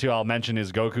only other two I'll mention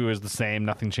is Goku is the same.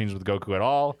 Nothing changed with Goku at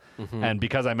all. Mm-hmm. And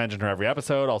because I mentioned her every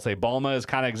episode, I'll say Bulma is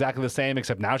kind of exactly the same,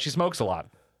 except now she smokes a lot.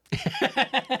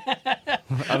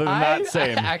 Other than that,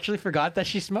 same. I actually forgot that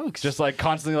she smokes. Just like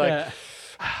constantly like,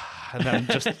 Yeah. and then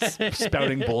just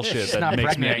spouting bullshit She's that not makes me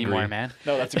pregnant angry. anymore, man.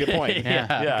 No, that's a good point.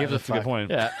 Yeah. Give a that's a good fuck.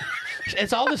 point. yeah.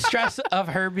 It's all the stress of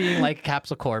her being like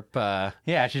Capsule Corp.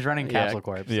 Yeah, she's running Capsule Yeah.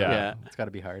 Corp. So Yeah. It's got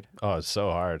to be hard. Oh, it's so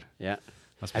hard. Yeah.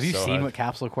 Must be Have you so seen hard. what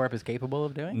Capsule Corp is capable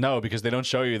of doing? No, because they don't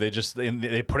show you. They just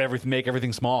they put everything, make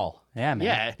everything small. Yeah, man.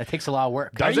 Yeah. That takes a lot of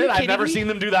work. Does you it? I've kidding never me? seen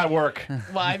them do that work. Well,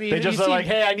 I mean, They just you are see- like,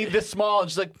 hey, I need this small. And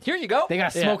she's like, here you go. They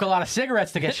got to smoke a lot of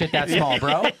cigarettes to get shit that small,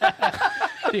 bro.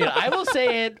 Dude, I will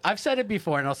say it. I've said it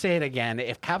before, and I'll say it again.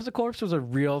 If Capsule Corp was a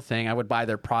real thing, I would buy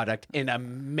their product in a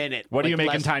minute. What do you Like,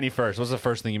 make in less- tiny first? What's the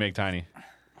first thing you make tiny?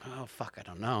 Oh fuck, I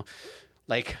don't know.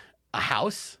 Like a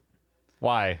house.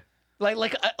 Why?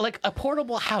 Like a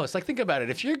portable house. Like think about it.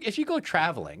 If you go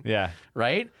traveling, Yeah.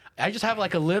 right? I just have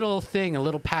like a little thing, a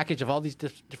little package of all these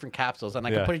different capsules, and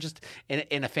I Yeah. can put it just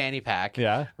in a fanny pack,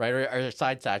 Yeah. right, or a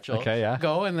side satchel. Okay, yeah.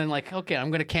 Go and then like, okay, I'm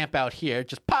gonna camp out here.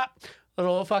 Just pop a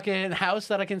little fucking house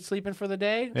that I can sleep in for the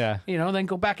day. Yeah. You know, then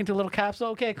go back into a little capsule.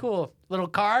 Okay, cool. Little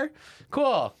car,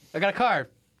 cool. I got a car,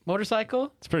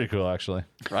 motorcycle, It's pretty cool, actually.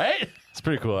 right? It's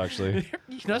pretty cool, actually.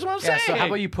 That's what I'm Yeah, saying. so how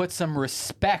about you put some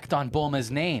respect on Bulma's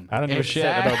name? I don't give a shit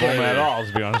about Exactly. Bulma at all,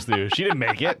 to be honest with you. She didn't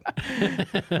make it.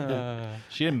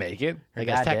 She didn't make it. I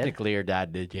guess dad did. technically your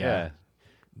dad did, yeah.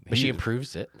 But she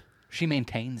improves it. She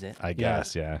maintains it. I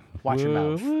guess, yeah. Watch your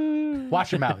mouth. Woo.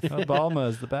 Watch your mouth. Oh, Bulma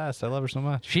is the best. I love her so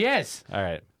much. She is. All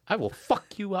right. I will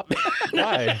fuck you up.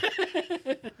 Why?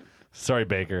 Sorry,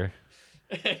 Baker.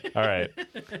 All right.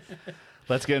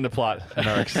 Let's get into plot and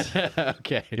arcs.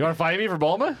 Okay. You want to fight me for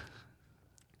Bulma?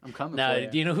 I'm coming Now,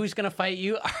 do you know who's going to fight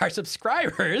you? Our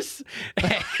subscribers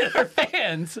and our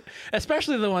fans,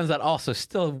 especially the ones that also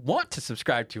still want to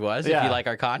subscribe to us if Yeah. you like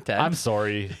our content. I'm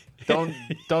sorry. Don't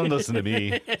listen to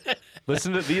me.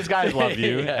 Listen to these guys love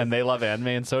you Yes. and they love anime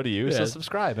and so do you. So Yes.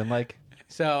 subscribe and like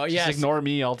so, just yes, ignore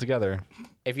me altogether.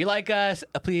 if you like us,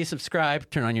 please subscribe,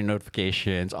 turn on your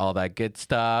notifications, all that good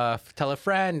stuff. Tell a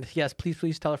friend. Yes,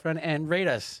 please tell a friend and rate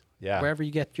us. Yeah. Wherever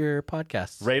you get your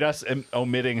podcasts. Rate us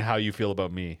omitting how you feel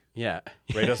about me. Yeah.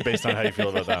 Rate us based on how you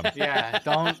feel about them. Yeah,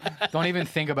 don't even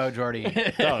think about Jordy.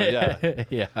 Don't, yeah.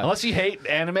 Yeah. Unless you hate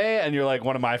anime and you're like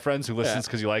one of my friends who listens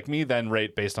because you like me, then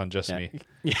rate based on just me.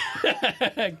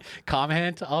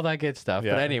 Comment, all that good stuff.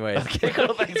 Yeah. But anyways, Okay,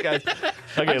 cool. Thanks, guys. Okay,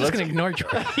 I'm just let's. going to ignore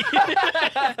Jordan.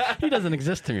 He doesn't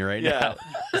exist to me right Yeah.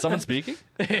 Someone speaking?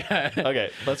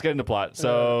 Okay, let's get into plot.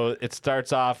 So it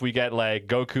starts off, we get like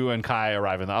Goku and Kai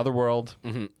arrive in the other world,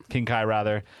 King Kai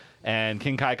rather, and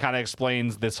King Kai kind of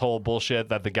explains this whole bullshit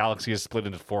that the galaxy is split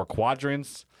into 4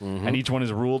 quadrants, and each one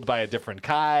is ruled by a different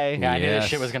Kai. Yeah, I knew this Yes.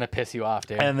 shit was gonna piss you off,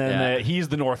 dude. And then Yeah. he's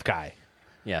the North Kai.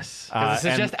 Yes. this is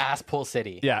and- just ass pull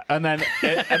city. Yeah, and then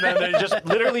they're just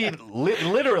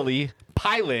literally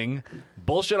piling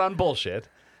bullshit on bullshit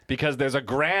because there's a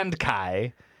Grand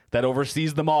Kai that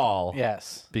oversees them all.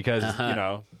 Yes. Because, you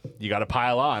know, you got to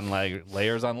pile on like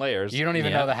layers on layers. You don't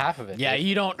even know the half of it. Yeah,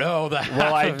 you don't know the.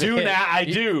 Well, I do now. I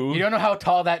do. You don't know how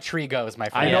tall that tree goes, my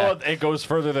friend. I know it goes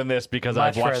further than this because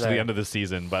Much I've watched further. the end of the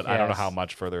season, but I don't know Yes. how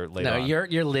much further later No, on.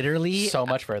 you're literally So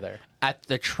much further. at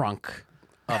the trunk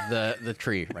of the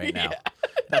tree right now.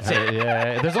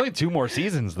 Yeah, there's only 2 more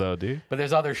seasons though, dude. But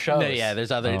there's other shows. No, yeah,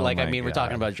 there's other Oh like I my mean we're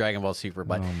talking God. about Dragon Ball Super,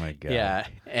 but Oh my God. yeah,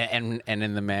 and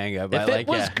in the manga, but If like it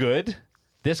was yeah. good,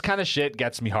 this kind of shit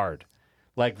gets me hard.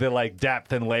 Like the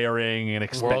depth and layering and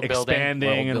World building.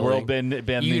 expanding and world bending.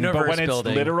 But Universe when it's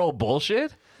building. literal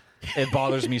bullshit, it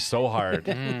bothers me so hard.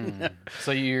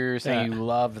 So you're saying you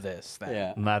love this then?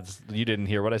 Yeah. And you didn't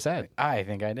hear what I said. I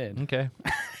think I did. Okay.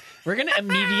 We're gonna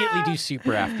immediately do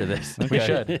Super after this. We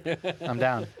should. I'm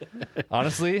down.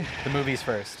 Honestly, The movies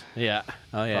first. Yeah.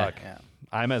 Oh yeah. fuck. Yeah.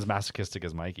 I'm as masochistic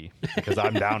as Mikey because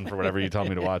I'm down for whatever you tell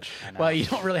me to watch. Well, you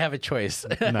don't really have a choice.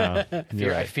 No,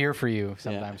 you're I right. fear for you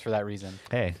sometimes for that reason.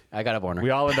 Hey, I got a boner. we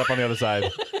all end up on the other side.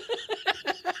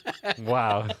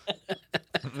 Wow.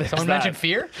 Someone mentioned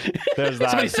fear? There's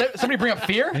that. Somebody bring up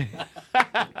fear?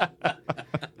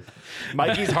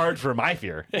 Mikey's hard for my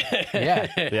fear. Yeah.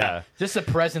 Yeah. Just the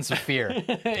presence of fear in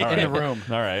the room.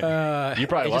 All right. You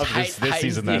probably love just this hides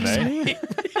season the then, eh?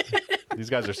 These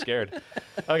guys are scared.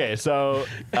 Okay, so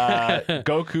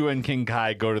Goku and King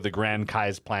Kai go to the Grand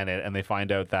Kai's planet, and they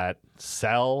find out that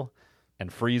Cell and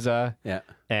Frieza Yeah.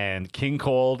 and King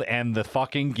Cold and the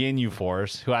fucking Ginyu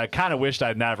Force, who I kind of wished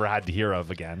I'd never had to hear of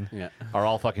again, Yeah. are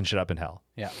all fucking shit up in hell.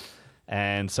 Yeah.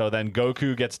 And so then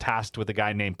Goku gets tasked with a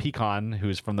guy named Pecan,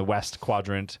 who's from the West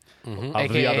Quadrant of the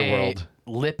AKA other world.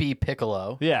 Lippy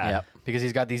Piccolo. Yeah. Yep. Because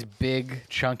he's got these big,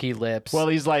 chunky lips. Well,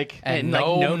 he's like, and like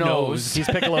no, no nose. he's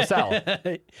Piccolo Cell.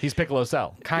 He's Piccolo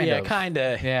Cell. Kind yeah, of. kind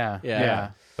of. Yeah.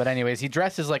 Yeah. But anyways, he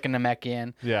dresses like a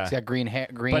Namekian. Yeah. He's got green hair,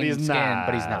 green But he's skin, not.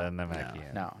 but he's not. a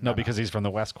Namekian. No, because he's from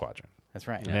the West Quadrant. That's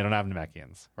right. And they don't have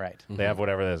Namekians. Right. They have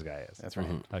whatever this guy is. That's right.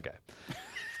 Okay.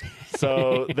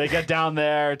 So they get down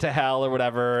there to hell or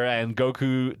whatever, and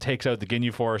Goku takes out the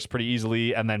Ginyu Force pretty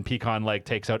easily, and then Pecan like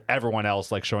takes out everyone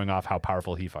else, like showing off how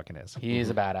powerful he fucking is. He is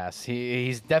a badass.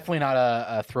 He's definitely not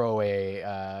a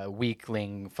throwaway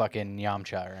weakling fucking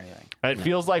Yamcha or anything. It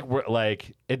feels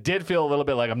like it did feel a little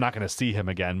bit like I'm not going to see him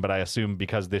again, but I assume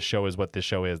because this show is what this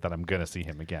show is that I'm going to see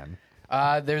him again.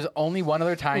 There's only one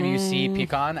other time you see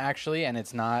Pecan actually, and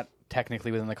it's not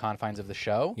technically within the confines of the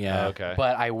show. Yeah. Okay.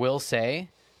 But I will say,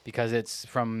 because it's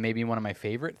from maybe one of my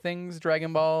favorite things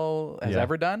Dragon Ball has Yeah.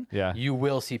 ever done, Yeah. you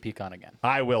will see Pecan again.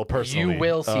 I will personally. You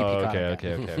will see oh, Pecan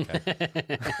okay, again.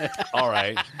 okay. All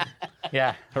right.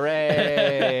 Yeah.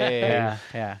 Hooray. Yeah,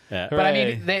 yeah. Yeah. But I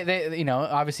Hooray. mean, they, you know,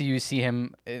 obviously you see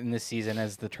him in this season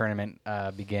as the tournament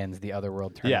begins, the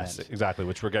Otherworld tournament. Yes, exactly,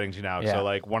 which we're getting to now. Yeah. So,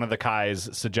 like, one of the Kais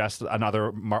suggests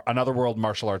another world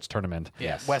martial arts tournament.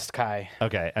 Yes. West Kai,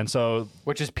 Okay, and so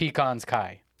which is Pecan's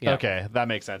Kai. Yeah. okay, that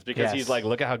makes sense because Yes. he's like,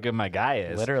 look at how good my guy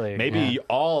is. Literally, maybe yeah.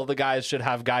 all the guys should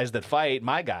have guys that fight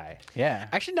my guy. Yeah.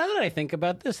 Actually, now that I think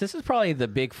about this is probably the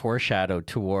big foreshadow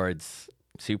towards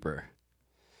Super.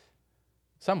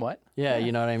 Somewhat. Yeah,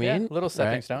 you know what I mean? Yeah, little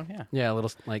stepping Right? stone, yeah. Yeah, a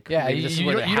little like Yeah, maybe this is you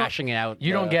where don't- they're you don't- hashing it out.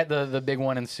 You don't get the big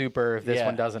one in Super if this Yeah.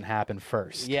 one doesn't happen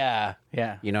first. Yeah.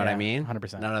 Yeah. You know what I Yeah, mean?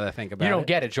 100%. Now that I think about You it. don't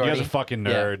get it, You Jordy. guys are fucking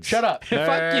Yeah. nerds. Shut up. Fuck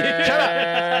you.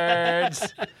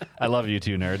 Nerds. I love you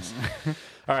two nerds.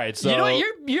 All right, so You know what?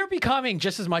 You're becoming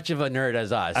just as much of a nerd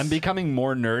as us. I'm becoming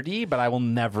more nerdy, but I will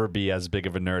never be as big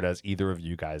of a nerd as either of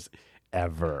you guys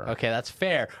ever. Okay, that's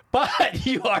fair. But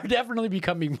you are definitely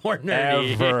becoming more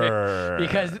nerdy. Ever.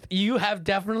 Because you have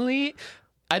definitely,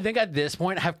 I think at this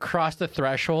point, have crossed the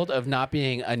threshold of not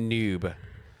being a noob.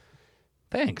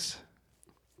 Thanks.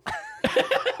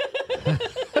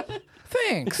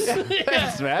 Thanks.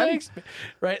 Thanks, man.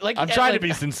 Right? Like I'm trying to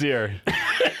be sincere.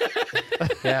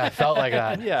 Yeah, I felt like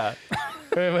that. Yeah.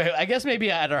 Wait, I guess maybe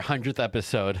at our 100th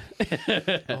episode.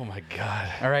 Oh my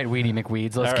god. All right, Weedy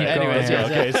McWeeds. Let's All keep right, going. anyways, here. yeah,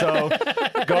 okay, so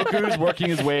Goku's working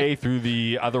his way through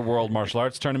the Otherworld martial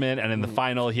arts tournament, and in the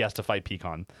final, he has to fight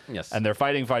Pecan. Yes. And they're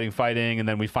fighting, and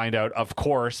then we find out, of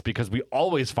course, because we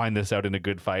always find this out in a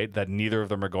good fight, that neither of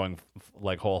them are going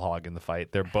like whole hog in the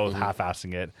fight. They're both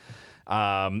half-assing it.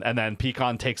 And then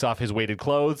Pecan takes off his weighted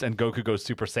clothes, and Goku goes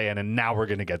Super Saiyan, and now we're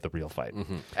going to get the real fight.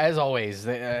 As always,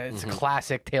 it's a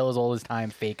classic tale as old as time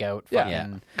fake out. Yeah.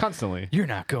 fucking- Constantly. You're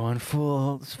not going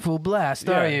full blast,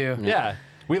 are you? Yeah.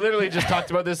 We literally just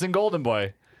talked about this in Golden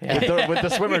Boy with the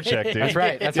swimmer chick, dude. That's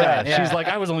right. That's Yeah, right. Yeah. she's like,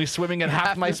 I was only swimming at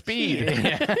half my speed.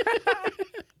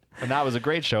 And that was a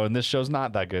great show, and this show's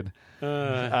not that good. I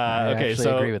Okay, actually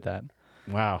so agree with that.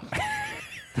 wow.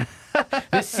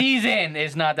 The season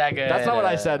is not that good. That's not what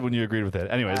I said when you agreed with it.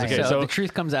 Anyways, okay, So the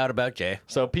truth comes out about Jay.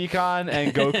 So Pecan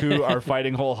and Goku are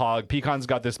fighting whole hog. Pecan's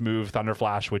got this move, Thunder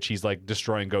Flash, which he's like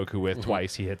destroying Goku with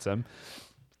twice. He hits him.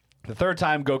 The third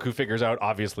time, Goku figures out,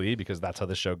 obviously, because that's how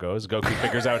this show goes, Goku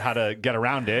figures out how to get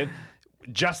around it.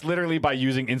 Just literally by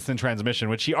using instant transmission,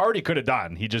 which he already could have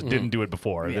done. He just didn't do it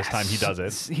before. This time he does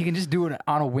it. He can just do it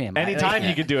on a whim. Anytime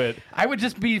he could do it. I would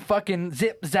just be fucking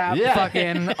zip zap, Yeah.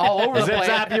 fucking all over the Zip place.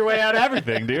 zap your way out of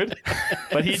everything, dude.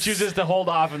 But he chooses to hold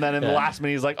off, and then in the last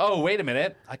minute, he's like, "Oh, wait a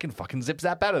minute, I can fucking zip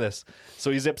zap out of this." So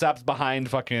he zip zaps behind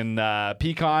fucking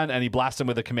Pecan, and he blasts him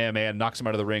with a Kamehameha and knocks him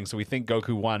out of the ring. So we think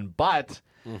Goku won, but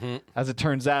as it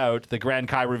turns out, the Grand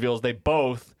Kai reveals they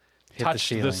both touched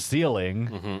the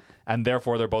ceiling, and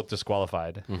therefore they're both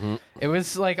disqualified. It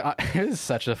was like it was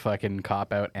such a fucking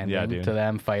cop out ending dude. to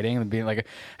them fighting and being like,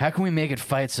 how can we make it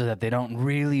fight so that they don't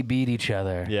really beat each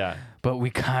other? Yeah. But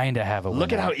we kind of have a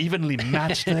Look at winner. how evenly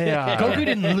matched they are. Goku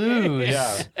didn't lose.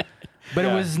 Yeah. But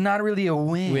it was not really a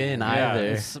win. either.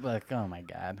 It's like, oh my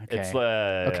god. Okay. It's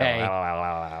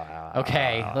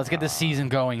Okay, let's get the season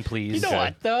going, please. You know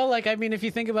what though? Like, I mean, if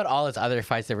you think about all his other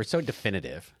fights, they were so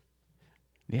definitive.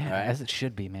 Yeah, as it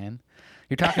should be, man.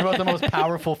 You're talking about the most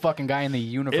powerful fucking guy in the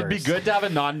universe. It'd be good to have a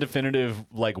non-definitive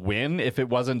like win if it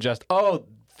wasn't just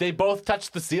they both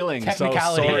touched the ceiling.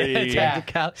 Technicality. So sorry.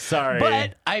 Yeah. Sorry.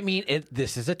 But I mean,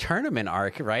 this is a tournament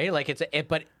arc, right? Like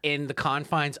but in the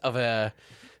confines of a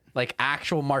like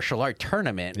actual martial art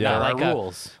tournament. Yeah. not There like are a-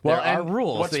 rules. There Well, are and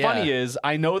rules. What's funny is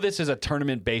I know this is a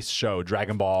tournament-based show,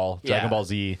 Dragon Ball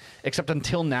Z, except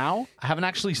until now I haven't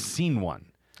actually seen one.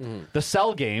 The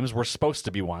Cell games were supposed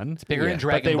to be one, bigger in but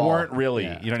Dragon they Ball. weren't really.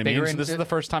 Yeah. You know what I Bigger mean? So in- this is the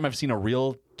first time I've seen a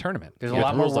real tournament. There's a with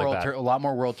lot more rules like world, that. a lot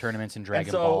more world tournaments in And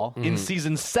Dragon so Ball. in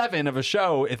season 7 of a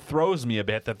show, it throws me a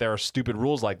bit that there are stupid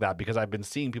rules like that because I've been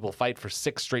seeing people fight for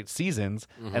 6 straight seasons,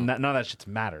 and none of that shit's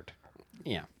mattered.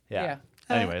 Yeah. Yeah.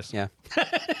 Anyways, Yeah.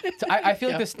 So I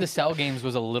feel like the Cell games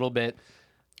was a little bit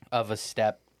of a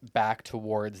step back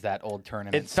towards that old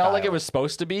tournament. it felt like style. it was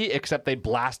supposed to be, except they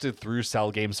blasted through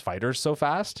Cell Games fighters so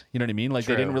fast. You know what I mean? Like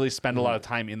they True. didn't really spend a lot of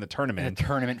time in the tournament. In the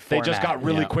tournament They just format. got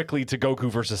really Yeah. quickly to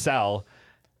Goku versus Cell,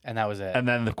 and that was it. and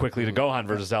then quickly to Gohan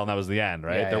versus Cell, and that was the end,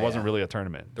 right? Yeah, there yeah, wasn't yeah. really a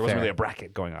tournament. There wasn't Fair. really a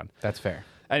bracket going on. That's fair.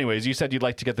 Anyways, you said you'd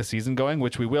like to get the season going,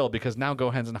 which we will, because now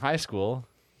Gohan's in high school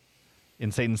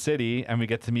in Satan City, and we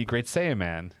get to meet Great Saiyan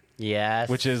Man. Yes.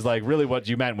 Which is like really what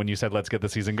you meant when you said let's get the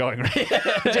season going, right?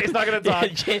 Jay's not going to talk,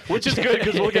 Jay- which is good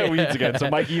because we'll get weeds again. So,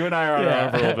 Mike, you and I are on our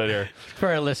own for a little bit here. for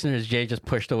our listeners, Jay just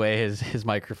pushed away his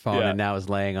microphone Yeah. and now is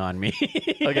laying on me.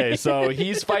 Okay, so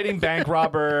he's fighting bank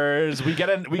robbers. We get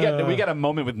a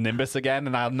moment with Nimbus again,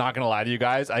 and I'm not going to lie to you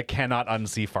guys, I cannot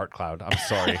unsee Fart Cloud. I'm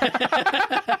sorry,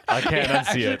 I can't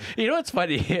unsee it. You know what's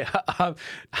funny?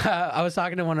 I was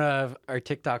talking to one of our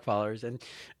TikTok followers, and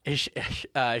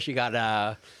she got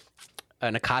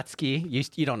an Akatsuki.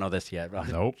 You don't know this yet.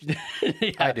 Nope.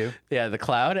 Yeah. I do. Yeah, the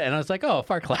cloud. And I was like, oh,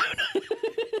 Fart Cloud.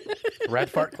 Red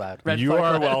fart cloud. Red You Fart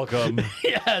are Cloud. welcome.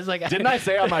 Yeah, I was like, Didn't I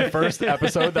say on my first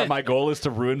episode that my goal is to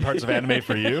ruin parts of anime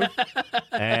for you?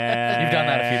 And You've done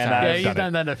that a few times. I've Yeah, you've done it.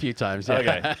 done that a few times.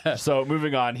 Yeah. Okay, so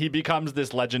moving on, he becomes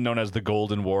this legend known as the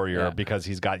Golden Warrior Yeah. because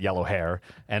he's got yellow hair,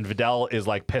 and Videl is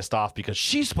like pissed off because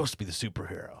she's supposed to be the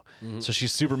superhero, so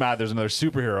she's super mad. There's another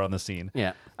superhero on the scene.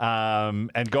 Yeah.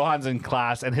 And Gohan's in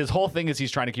class, and his whole thing is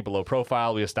he's trying to keep a low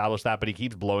profile. We established that, but he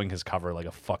keeps blowing his cover like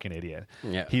a fucking idiot.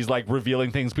 Yeah. He's like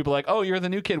revealing things. People are like, "Oh, you're the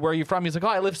new kid. Where are you from?" He's like, "Oh,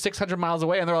 I live 600 miles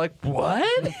away," and they're like,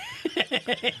 "What?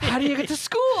 How do you get to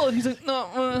school?" And he's like, "No,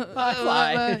 I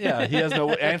fly." Yeah, he has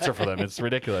no answer for them. It's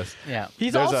ridiculous. Yeah.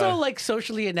 He's There's also a- like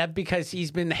socially inept because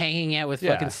he's been hanging out with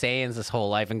Yeah. fucking Saiyans this whole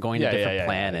life and going to different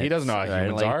planets. He doesn't know how right?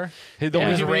 humans Like, are. The He only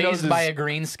was human he knows raised is- by a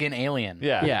green skin alien.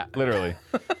 yeah, Yeah. literally.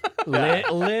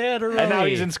 Literally. And now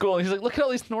he's in school, and he's like, "Look at all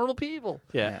these normal people."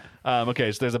 Yeah.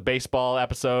 Okay, so there's a baseball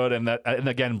episode, and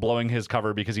again blowing his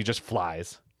cover because he just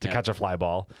flies to catch a fly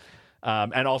ball,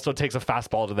 and also takes a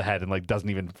fastball to the head and like doesn't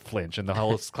even flinch, and the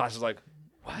whole class is like,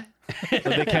 "What?" Like,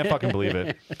 they can't fucking believe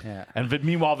it. Yeah. And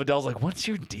meanwhile, Videl's like, "What's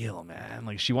your deal, man?"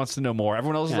 Like she wants to know more.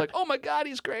 Everyone else is like, "Oh my god,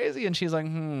 he's crazy," and she's like,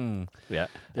 Yeah.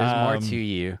 There's more Um, to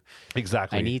you.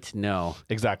 Exactly. I need to know.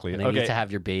 exactly. And I Okay, need to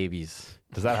have your babies.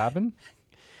 does that happen?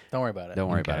 Don't worry about it. Don't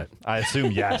worry Okay. about it. I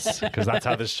assume yes, because that's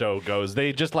how this show goes.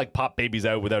 They just like pop babies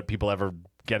out without people ever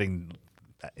getting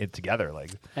it together. Like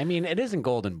I mean, it isn't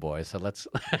Golden Boy, so let's.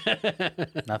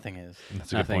 Nothing is.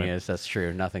 that's a good Nothing point. is. That's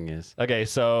true. Nothing is. Okay,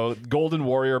 so Golden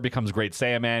Warrior becomes Great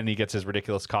Saiyan Man. And he gets his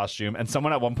ridiculous costume, and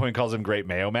someone at one point calls him Great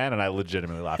Mayo Man, and I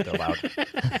legitimately laughed out loud.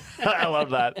 I love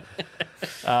that. like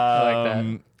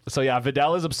that. So yeah,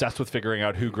 Videl is obsessed with figuring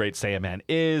out who Great Saiyaman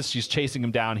is. She's chasing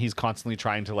him down. He's constantly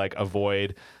trying to like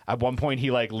avoid. At one point, he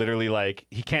like literally like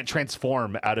he can't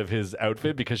transform out of his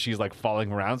outfit because she's like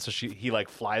falling around. So he like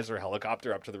flies her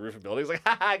helicopter up to the roof of the building. He's like,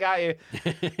 "Ha, I got you,"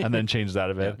 and then changes out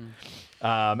of it.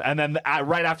 And then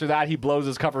right after that, he blows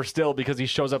his cover still because he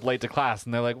shows up late to class,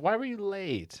 and they're like, "Why were you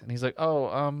late?" And he's like,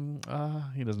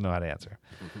 he doesn't know how to answer.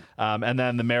 And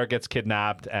then the mayor gets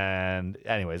kidnapped, and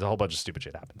anyways, a whole bunch of stupid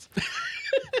shit happens.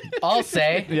 I'll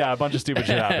say. Yeah, a bunch of stupid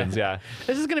shit happens. Yeah,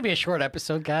 This is going to be a short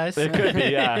episode, guys. it could be.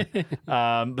 Yeah.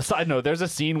 Side note: there's a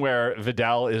scene where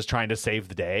Videl is trying to save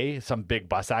the day, some big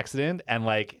bus accident, and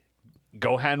like.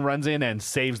 Gohan runs in and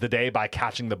saves the day by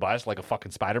catching the bus like a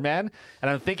fucking Spider-Man. And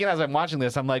I'm thinking as I'm watching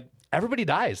this, I'm like, everybody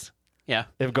dies Yeah.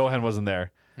 if Gohan wasn't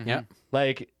there. Yeah.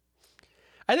 Like,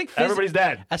 I think everybody's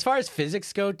dead. As far as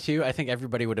physics go, too, I think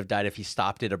everybody would have died if he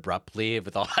stopped it abruptly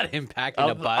with a lot of impact in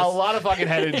a bus. A lot of fucking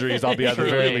head injuries, I'll be at the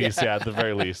very least. Yeah, at the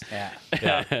very least. Yeah.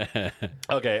 Yeah.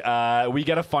 Okay, we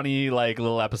get a funny like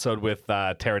little episode with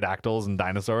pterodactyls and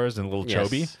dinosaurs and little Yes.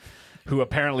 Chobi, who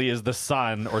apparently is the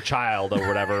son or child or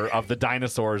whatever of the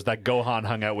dinosaurs that Gohan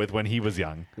hung out with when he was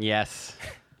young. Yes.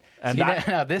 And See, that,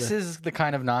 now, this is the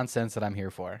kind of nonsense that I'm here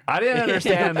for. I didn't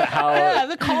understand how. Yeah,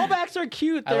 the callbacks are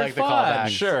cute. I They're like the fun. callbacks.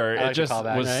 Sure, I like it the just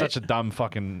callback, was right? such a dumb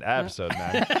fucking episode,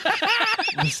 man.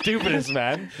 The stupidest,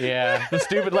 man. Yeah. The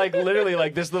stupid, like literally,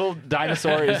 like this little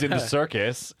dinosaur is in the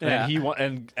circus, Yeah.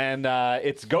 and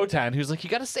it's Goten who's like, "You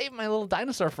got to save my little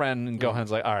dinosaur friend," and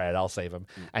Gohan's like, "All right, I'll save him,"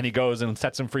 and he goes and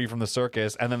sets him free from the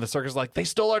circus, and then the circus is like, "They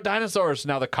stole our dinosaurs," so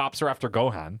now the cops are after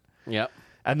Gohan. Yep.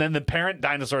 And then the parent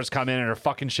dinosaurs come in and are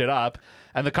fucking shit up,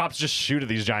 and the cops just shoot at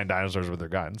these giant dinosaurs with their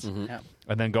guns. Yeah.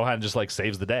 And then Gohan just like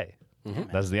saves the day.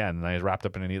 That's the end, and then he's wrapped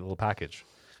up in a neat little package.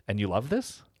 And you love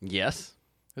this? Yes.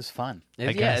 It was fun.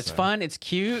 Yeah, guess it's so. fun. It's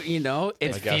cute. You know,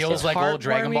 it guess feels so. like old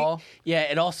Dragon heartwarming. Ball. Yeah,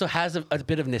 it also has a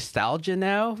bit of nostalgia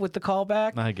now with the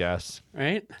callback, I guess.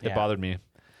 right? It Yeah. bothered me.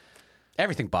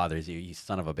 Everything bothers you, you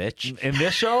son of a bitch. In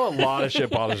this show, a lot of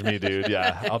shit bothers me, dude.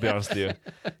 Yeah, I'll be honest with you.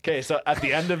 Okay, so at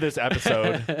the end of this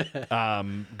episode,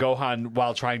 Gohan,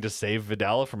 while trying to save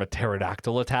Videl from a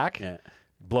pterodactyl attack, Yeah.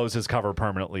 blows his cover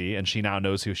permanently, and she now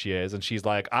knows who she is. And she's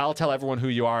like, "I'll tell everyone who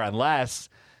you are unless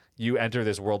you enter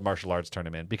this world martial arts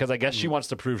tournament," because I guess she wants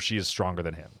to prove she is stronger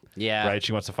than him. Yeah. Right?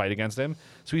 She wants to fight against him.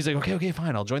 So he's like, okay,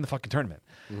 fine, I'll join the fucking tournament.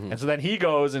 And so then he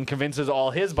goes and convinces all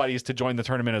his buddies to join the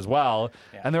tournament as well.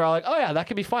 Yeah. And they're all like, "Oh yeah, that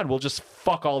could be fun. We'll just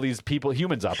fuck all these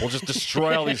humans up. We'll just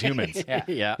destroy all these humans." Yeah.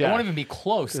 Yeah. It won't even be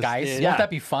close, guys. Yeah. Won't that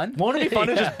be fun? Won't it be fun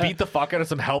to just beat the fuck out of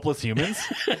some helpless humans?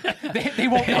 They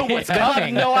won't know what's They'll have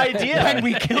coming. no idea. When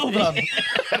we kill them.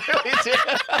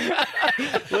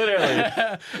 Literally.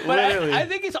 But Literally. I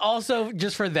think it's also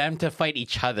just for them to fight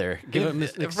each other. Give them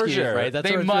this For excuse, sure. right? That's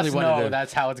They what it's must really what it know is.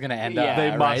 that's how it's going to end Yeah, up. They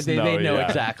right? must They know, know yeah.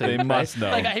 exactly. They right? must know.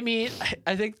 Like, I mean,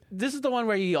 I think this is the one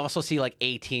where you also see like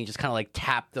 18 just kind of like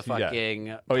tap the fucking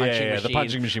Oh, yeah, punching yeah, machine. the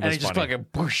punching machine and was it just funny. fucking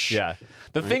boosh. Yeah.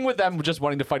 The thing with them just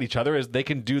wanting to fight each other is they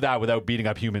can do that without beating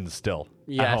up humans still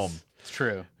at Yes. home. It's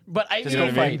true. But I Just mean,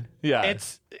 go fight. Yeah.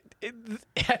 It's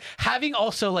having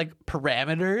also like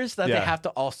parameters that Yeah. they have to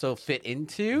also fit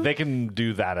into. They can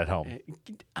do that at home.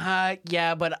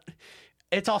 Yeah, but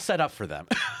it's all set up for them.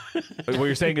 What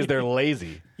you're saying is they're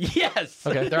lazy. Yes.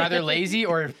 Okay. They're either lazy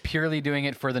or purely doing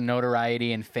it for the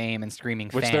notoriety and fame and screaming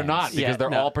Which fans. they're not because Yeah, they're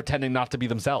no. all pretending not to be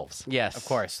themselves. Yes. Of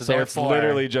course. So it's therefore,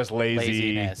 literally just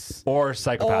lazy laziness. or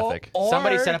psychopathic.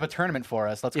 Somebody set up a tournament for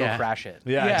us. Let's Yeah. go crash it.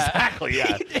 yeah, Yeah. exactly.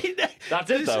 Yeah. That's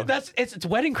it, though. It's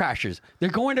wedding crashers. They're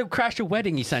going to crash a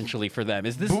wedding essentially for them.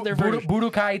 Is this their version?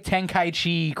 Budokai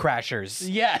Tenkaichi crashers.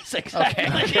 Yes, exactly.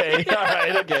 Okay. All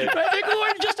right. Okay. Right, they're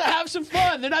going just to have some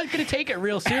fun. They're not going to take it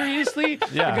real seriously.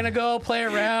 Yeah. They're going to go play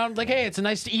around. Like, hey, it's a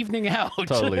nice evening out.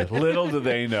 Totally. Little do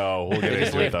they know. We'll get They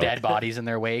just into it, leave though. dead bodies in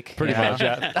their wake. Pretty you know? much,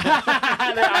 yeah.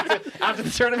 after the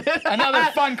tournament. Another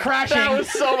fun crashing. That was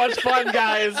so much fun,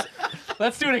 guys.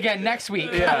 Let's do it again next week.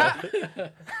 Yeah.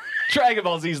 Dragon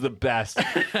Ball Z is the best.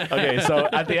 Okay, so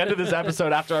at the end of this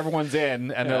episode, after everyone's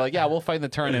in, and they're like, "Yeah, we'll fight in the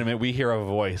tournament," we hear a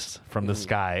voice from the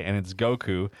sky, and it's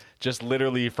Goku, just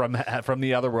literally from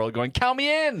the other world, going, "Count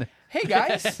me in." Hey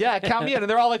guys. Yeah, count me in. And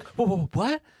they're all like, whoa,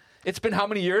 what? It's been how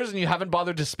many years and you haven't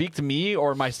bothered to speak to me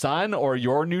or my son or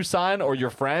your new son or your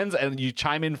friends, and you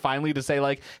chime in finally to say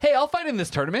like, "Hey, I'll fight in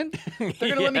this tournament." They're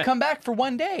gonna let me come back for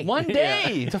one day. One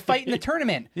day. To fight in the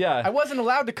tournament. Yeah. I wasn't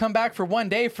allowed to come back for one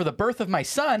day for the birth of my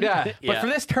son. Yeah. But Yeah. for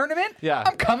this tournament, Yeah.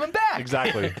 I'm coming back.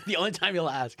 Exactly. The only time you'll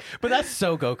ask. But that's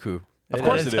so Goku. Of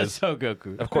course it That's is. so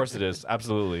Goku. Of course it is.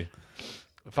 Absolutely.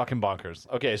 Fucking bonkers.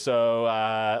 Okay, so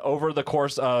over the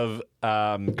course of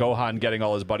Gohan getting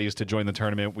all his buddies to join the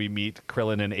tournament, we meet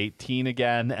Krillin and 18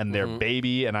 again and their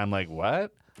baby, and I'm like,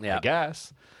 what? Yeah. I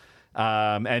guess.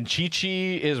 And Chi-Chi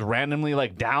is randomly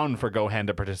like down for Gohan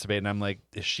to participate, and I'm like,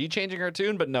 is she changing her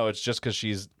tune? But no, it's just because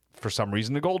she's for some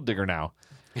reason a gold digger now.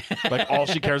 Like all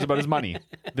she cares about is money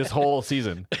this whole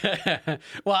season.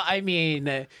 Well, I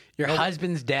mean, your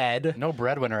husband's dead. No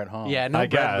breadwinner at home. Yeah, no I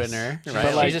guess. breadwinner. But,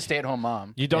 Right? like- She's a stay-at-home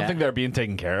mom. You don't Yeah. think they're being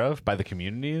taken care of by the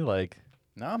community? Like,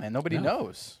 No, man. Nobody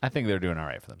knows. I think they're doing all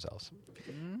right for themselves.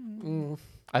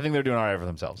 I think they're doing all right for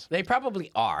themselves. They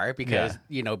probably are because,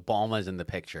 Yeah. Bulma's in the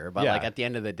picture. But Yeah. like at the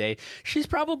end of the day, she's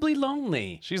probably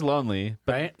lonely. She's lonely,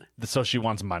 but Right? so she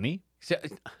wants money. So,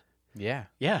 Yeah.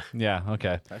 yeah. Yeah.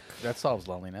 Okay. That solves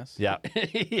loneliness. Yeah.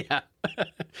 Yeah.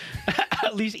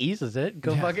 At least eases it.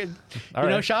 Go fucking, All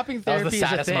right. shopping That was therapy the is a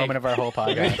saddest thing. moment of our whole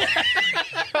podcast.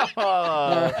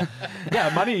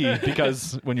 Yeah, money,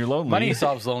 because when you're lonely, Money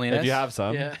solves loneliness. if you have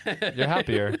some, Yeah. you're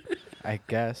happier. I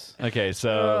guess. Okay, so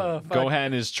Oh, fuck.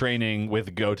 Gohan is training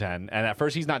with Goten, and at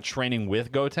first he's not training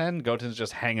with Goten. Goten's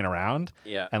just hanging around,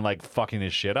 Yeah. and like fucking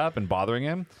his shit up and bothering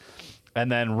him.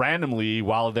 And then randomly,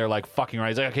 while they're like fucking around,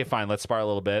 he's like, "Okay, fine, let's spar a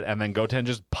little bit." And then Goten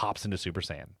just pops into Super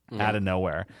Saiyan out of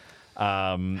nowhere.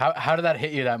 How did that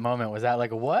hit you? That moment, was that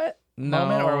like a what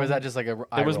moment, or was that just like a?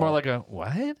 It was more like a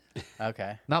what?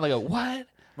 okay. Not like a what?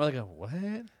 More like a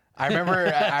what? I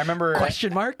remember.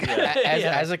 Question mark?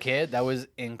 As a kid, that was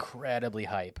incredibly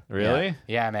hype. Really?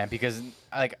 Yeah, man, because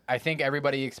like I think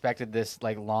everybody expected this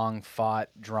like long fought,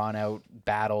 drawn out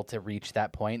battle to reach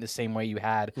that point, the same way you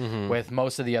had with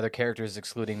most of the other characters,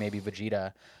 excluding maybe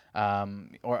Vegeta,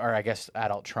 or I guess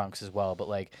adult Trunks as well. But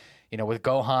like, with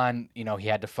Gohan, he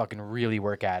had to fucking really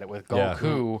work at it. With Yeah.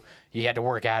 Goku, he had to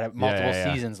work at it multiple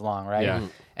yeah. seasons long, right? Yeah.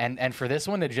 And for this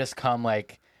one to just come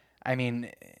like, I mean,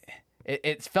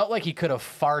 it felt like he could have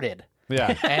farted.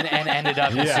 Yeah. and ended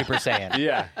up in Yeah. Super Saiyan.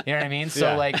 Yeah. You know what I mean? So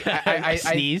Yeah. like, I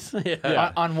Sneeze. Yeah.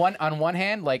 Yeah. on one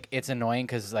hand, like it's annoying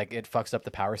because like it fucks up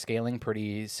the power scaling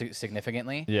pretty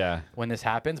significantly. Yeah. When this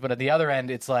happens, but at the other end,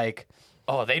 it's like,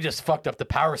 oh, they just fucked up the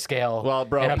power scale. Well,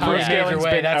 bro, in a power pretty major scaling's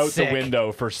way. been That's out sick. the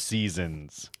window for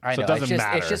seasons. I So know. it doesn't It's just-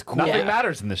 matter. it's just cool. Nothing Yeah.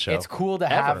 matters in this show. It's cool to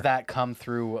Ever. have that come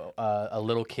through a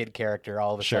little kid character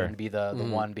all of a Sure. sudden be the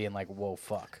one being like, whoa,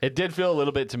 fuck. It did feel a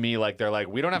little bit to me like they're like,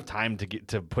 we don't have time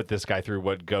to put this guy through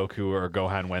what Goku or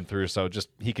Gohan went through, so just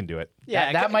he can do it.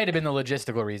 Yeah. that might have been the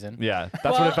logistical reason. Yeah,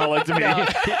 that's what it felt like to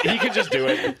me. He could just do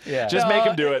it. Yeah. Just make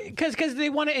him do it. Because they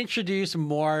want to introduce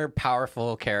more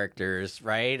powerful characters,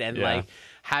 right? And Yeah. like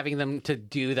having them to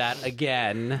do that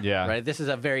again. Yeah. Right. This is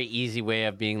a very easy way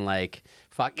of being like,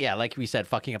 fuck yeah, like we said,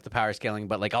 fucking up the power scaling,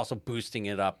 but like also boosting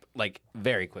it up like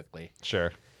very quickly.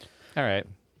 Sure. All right.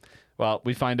 Well,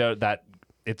 we find out that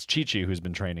it's Chi-Chi who's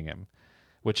been training him,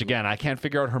 which again, I can't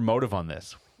figure out her motive on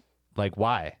this. Like,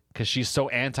 why? Because she's so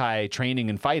anti-training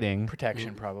and fighting.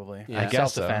 Protection, probably. I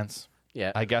guess so. Self-defense.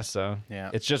 Yeah. I guess so. Yeah.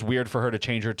 It's just weird for her to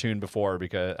change her tune before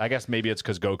because I guess maybe it's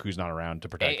because Goku's not around to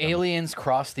protect them. Aliens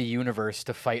cross the universe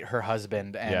to fight her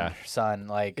husband and Yeah. son,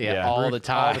 like yeah, all the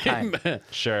time. All the time.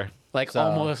 Sure. Like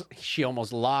So- she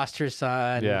almost lost her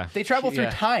son. Yeah. They travel through Yeah.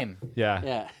 time Yeah.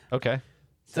 Yeah. Okay.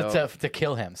 to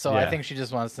kill him. So I Yeah. think she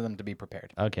just wants them to be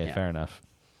prepared. Okay. Yeah. Fair enough.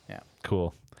 Yeah.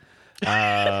 Cool.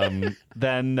 Then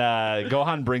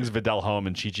Gohan brings Videl home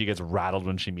and Chi-Chi gets rattled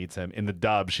when she meets him. In the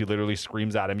dub, she literally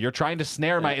screams at him, "You're trying to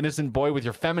snare my innocent boy with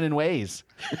your feminine ways."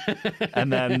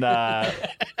 And then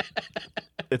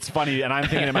it's funny, and I'm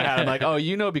thinking in my head, I'm like,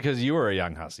 "Oh, because you were a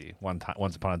young hussy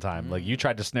once upon a time. Like you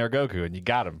tried to snare Goku and you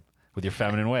got him with your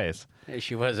feminine ways."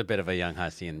 She was a bit of a young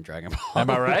hussy in Dragon Ball. Am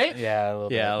I right? Yeah, a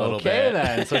little Yeah, a bit. little Okay bit.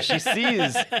 then.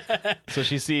 So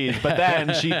she sees. But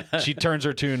then she turns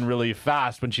her tune really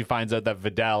fast when she finds out that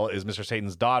Videl is Mr.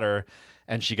 Satan's daughter,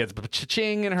 and she gets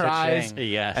cha-ching in her eyes.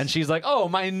 Cha-ching. Yes. And she's like, "Oh,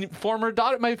 my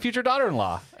future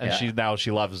daughter-in-law," and Yeah.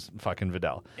 she loves fucking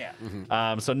Videl.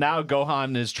 Yeah. So now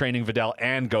Gohan is training Videl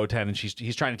and Goten, and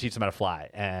he's trying to teach them how to fly.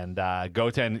 And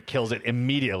Goten kills it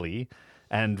immediately,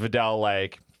 and Videl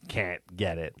like can't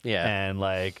get it. Yeah. And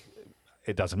like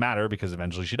it doesn't matter because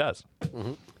eventually she does,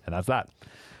 and that's that.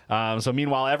 So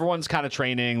meanwhile, everyone's kind of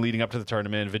training leading up to the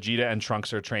tournament. Vegeta and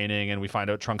Trunks are training, and we find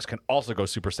out Trunks can also go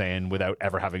Super Saiyan without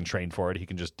ever having trained for it. He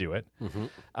can just do it.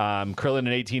 Krillin and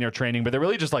 18 are training, but they're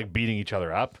really just like beating each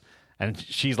other up. and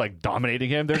she's like dominating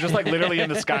him. They're just like literally in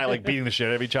the sky, like beating the shit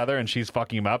out of each other, and she's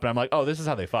fucking him up. And I'm like, oh, this is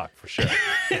how they fuck for sure.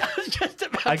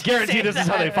 I guarantee this is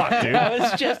how they fuck, dude. I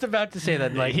was just about to say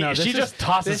that. Like, no, she just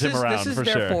tosses him around This is for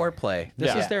their sure. foreplay.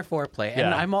 This Yeah. is their foreplay, and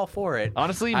Yeah. I'm all for it.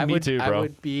 Honestly, I me would, too, bro.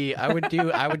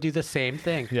 I would do the same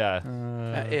thing. Yeah,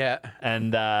 Yeah.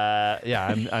 and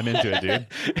yeah, I'm into it,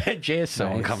 dude. Jay is so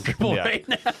uncomfortable Yeah. right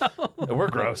now. We're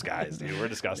gross guys, dude. We're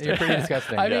disgusting. You're pretty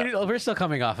disgusting. I mean, we're still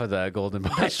coming off of the Golden Boy.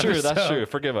 That's true. That's so- true.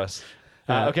 Forgive us.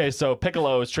 Okay, so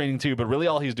Piccolo is training too, but really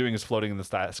all he's doing is floating in the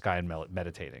sky and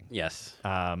meditating. Yes.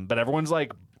 But everyone's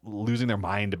like losing their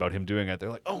mind about him doing it. They're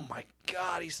like, "Oh my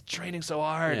god, he's training so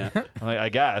hard." Yeah. I'm like, I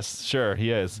guess, sure,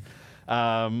 he is.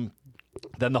 Then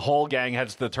the whole gang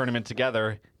heads to the tournament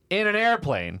together in an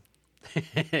airplane,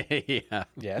 Yeah.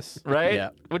 yes. right? Yeah.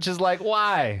 Which is like,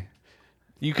 why?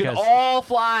 You can 'Cause- all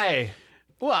fly.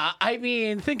 Well, I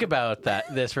mean, think about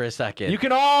this for a second. You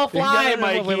can all fly, No,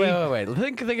 Mikey. wait.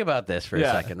 Think about this for a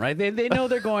Yeah. second, right? They know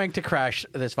they're going to crash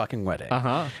this fucking wedding,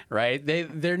 Uh-huh. right? They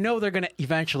know they're going to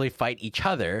eventually fight each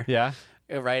other, Yeah.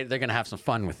 right? They're going to have some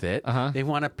fun with it. Uh-huh. They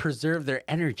want to preserve their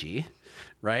energy,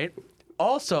 right?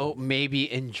 Also,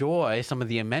 maybe enjoy some of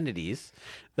the amenities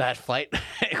that flight.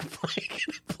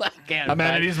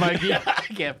 Amenities, Mikey. I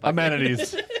can't.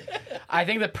 Amenities. I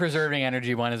think the preserving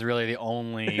energy one is really the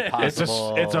only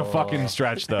possible. It's a fucking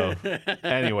stretch though.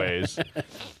 Anyways,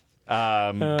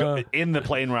 in the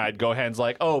plane ride, Gohan's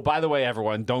like, "Oh, by the way,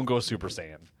 everyone, don't go Super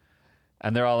Saiyan."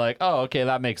 And they're all like, "Oh, okay,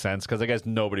 that makes sense," because I guess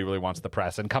nobody really wants the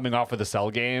press. And coming off of the Cell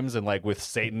games and like with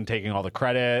Satan taking all the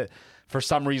credit, for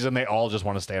some reason they all just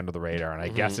want to stay under the radar. And I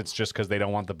guess it's just because they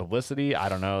don't want the publicity. I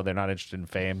don't know. They're not interested in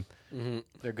fame.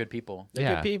 They're good people. They're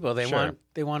Yeah, good people. They sure.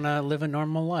 want to live a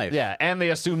normal life. Yeah, and they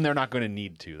assume they're not going to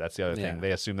need to. That's the other thing. Yeah.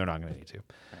 They assume they're not going to need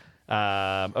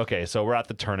to. Okay, so we're at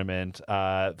the tournament.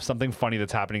 Something funny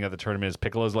that's happening at the tournament is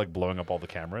Piccolo's like blowing up all the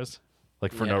cameras,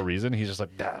 like for no Yeah. reason. He's just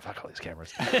like, "Nah, fuck all these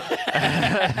cameras."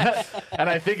 And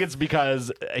I think it's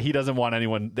because he doesn't want any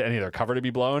of their cover to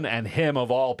be blown, and him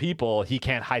of all people, he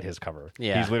can't hide his cover.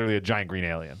 Yeah. He's literally a giant green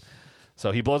alien.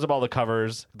 So he blows up all the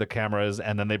covers, the cameras,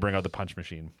 and then they bring out the punch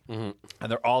machine. And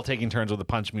they're all taking turns with the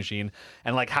punch machine.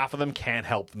 And like half of them can't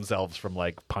help themselves from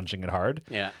like punching it hard.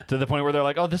 Yeah. To the point where they're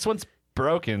like, oh, this one's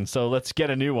broken, so let's get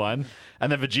a new one.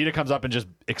 And then Vegeta comes up and just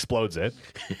explodes it.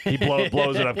 He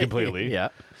blows it up completely. Yeah.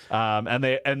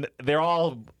 And they're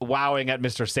all wowing at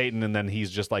Mr. Satan, and then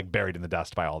he's just like buried in the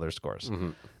dust by all their scores.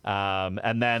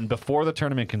 And then before the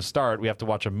tournament can start, we have to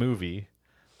watch a movie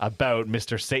about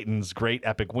Mr. Satan's great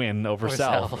epic win over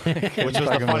Cell, which was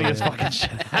the funniest fucking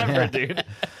shit ever, dude.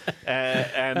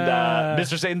 And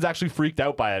Mr. Satan's actually freaked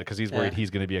out by it because he's worried he's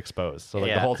going to be exposed. So like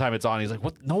the Yeah. whole time it's on, he's like,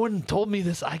 "What? No one told me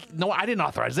this. I didn't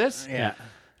authorize this." Yeah.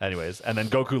 Anyways, and then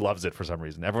Goku loves it for some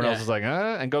reason. Everyone else Yeah. is like,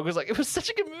 and Goku's like, "It was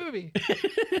such a good movie."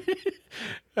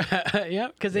 Yeah,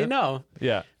 because they know,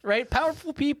 Yeah. right?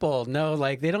 Powerful people know,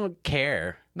 like, they don't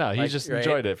care. No, he Like, just right?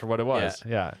 enjoyed it for what it was.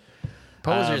 Yeah.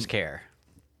 Posers care.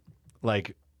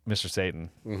 Like Mr. Satan.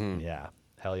 Yeah.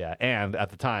 Hell yeah. And at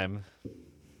the time,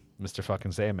 Mr. fucking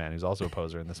Saiyaman, who's also a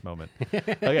poser in this moment.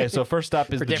 Okay, so first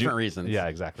up is For the different reasons. Yeah,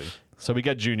 exactly. So we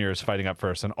get juniors fighting up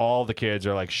first, and all the kids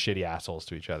are like shitty assholes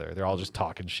to each other. They're all just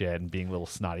talking shit and being little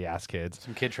snotty ass kids.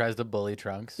 Some kid tries to bully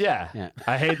Trunks. Yeah. Yeah.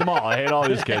 I hate them all. I hate all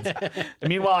these kids. And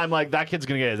meanwhile, I'm like, that kid's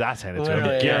going to get his ass handed to him.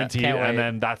 Literally, yeah. Guaranteed. Can't wait. And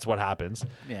then that's what happens.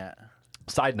 Yeah.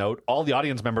 Side note, all the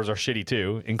audience members are shitty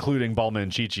too, including Bulma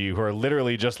and Chi-Chi, who are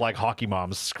literally just like hockey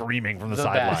moms screaming from the The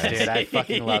best, sidelines. dude. I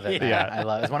fucking love it. Man. Yeah. I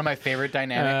love it. It's one of my favorite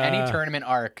dynamic. Any tournament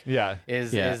arc Yeah.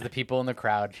 is the people in the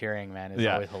crowd cheering, man. Is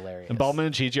always hilarious. And Bulma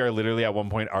and Chi-Chi are literally at one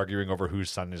point arguing over whose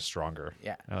son is stronger.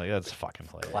 Yeah. I'm like, that's fucking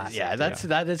hilarious. Classic. Yeah,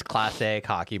 that is classic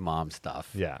hockey mom stuff.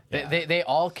 Yeah. They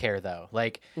all care though.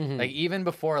 Like even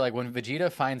before, like when Vegeta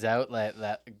finds out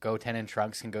that Goten and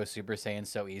Trunks can go Super Saiyan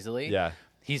so easily. Yeah.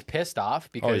 He's pissed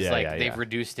off because yeah, they've yeah.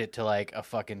 reduced it to like a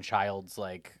fucking child's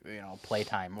like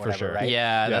playtime or whatever, sure. right?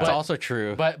 Yeah, that's But- also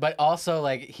true. But also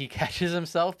like he catches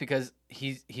himself because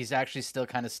he's actually still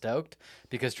kind of stoked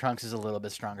because Trunks is a little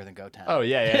bit stronger than Goten. Oh,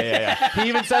 yeah. He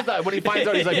even says that when he finds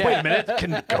out. He's like, wait a minute.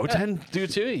 Can Goten do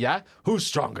too? Yeah. Who's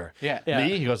stronger? Yeah.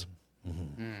 Me? He goes,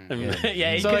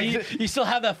 yeah, So, like, you still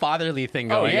have that fatherly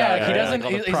thing Oh going. yeah, on, like, he right? doesn't.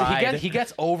 Like, all the pride. He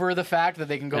gets over the fact that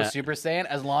they can go Yeah. Super Saiyan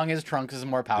as long as Trunks is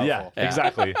more powerful. yeah,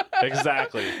 exactly.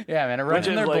 Exactly. Yeah, man, it runs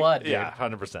in is their like- blood, dude. Yeah,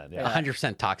 100%. Yeah.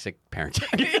 100% toxic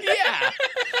parenting. Yeah,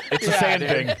 It's a Saiyan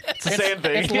thing. It's a Saiyan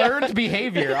thing. it's learned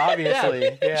behavior,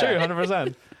 obviously. Yeah. Sure,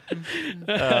 100%.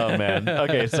 Oh man.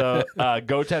 Okay, so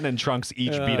Goten and Trunks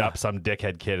each beat up some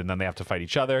dickhead kid, and then they have to fight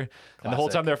each other. And the whole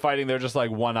time they're fighting, they're just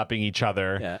like one-upping each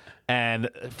other. Yeah. And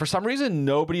for some reason,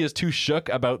 nobody is too shook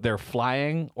about their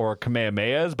flying or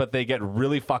Kamehamehas, but they get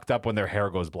really fucked up when their hair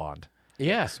goes blonde.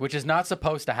 Yeah. Which is not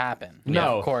supposed to happen.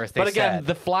 No, Of course. but again, said.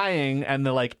 the flying and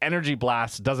the like energy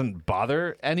blast doesn't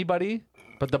bother anybody,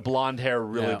 but the blonde hair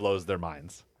really Yeah. blows their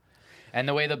minds. And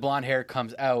the way the blonde hair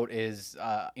comes out is,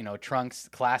 Trunks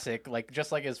classic, like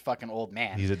just like his fucking old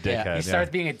man. He's a dickhead. He starts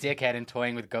being a dickhead and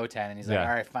toying with Goten, and he's like, Yeah.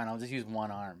 all right, fine, I'll just use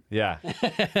one arm. Yeah.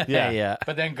 Yeah.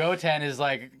 But then Goten is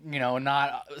like,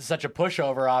 not such a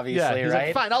pushover, obviously, Yeah. He's right?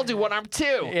 like, fine, I'll do one arm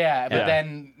too. Yeah, but Yeah.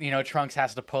 then, Trunks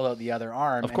has to pull out the other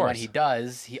arm. Of And when course. he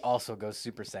does, he also goes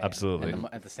Super Saiyan. Absolutely.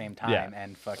 At the same time Yeah.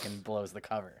 and fucking blows the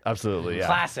cover. Absolutely, yeah.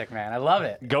 Classic, man. I love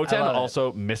it. Goten I love it.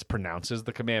 also mispronounces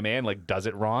the Kamehameha and like does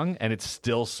it wrong, and it's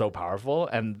still so powerful.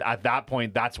 And at that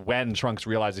point, that's when Trunks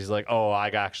realizes he's like, "Oh, I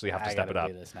actually have to I step gotta it up."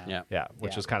 do this now. Yeah. Yeah,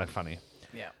 which Yeah. is kind of funny.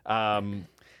 Yeah. Um,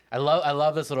 I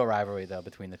love this little rivalry though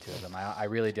between the two of them. I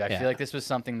really do. I Yeah. feel like this was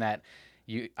something that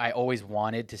I always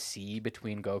wanted to see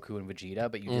between Goku and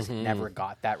Vegeta, but you just never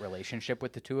got that relationship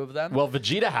with the two of them. well,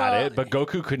 Vegeta had it, but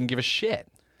Goku couldn't give a shit.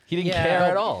 He didn't Yeah. care No,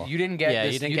 at all. You didn't get Yeah,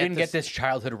 this. you didn't You get didn't this- get this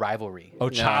childhood rivalry. Oh,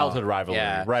 childhood No. rivalry.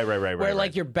 Yeah. Right. Where right.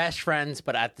 like you're best friends,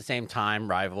 but at the same time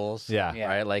rivals. Yeah. Yeah.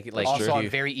 Right. Like Also on you-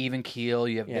 very even keel.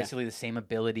 You have Yeah. basically the same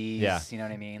abilities. Yeah. You know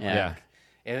what I mean? Yeah. Like,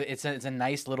 it's a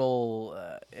nice little.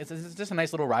 It's just a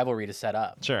nice little rivalry to set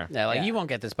up. Sure. Yeah, like Yeah. you won't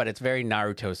get this, but it's very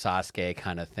Naruto Sasuke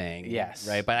kind of thing. Yes.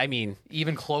 Right. But I mean,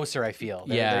 Even closer, I feel.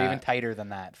 They're Yeah. even tighter than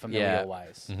that, familial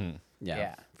wise. yeah,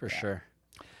 Yeah. for sure.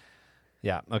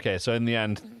 Yeah. Okay. So in the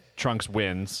end, Trunks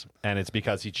wins, and it's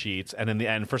because he cheats. And in the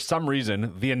end, for some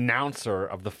reason, the announcer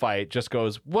of the fight just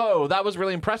goes, "Whoa, that was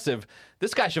really impressive.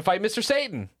 This guy should fight Mr.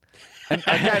 Satan." And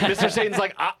again, Mr. Satan's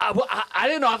like, I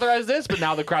didn't authorize this, but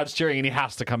now the crowd's cheering, and he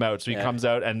has to come out. So he comes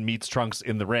out and meets Trunks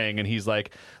in the ring, and he's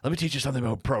like, "Let me teach you something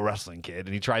about pro wrestling, kid."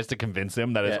 And he tries to convince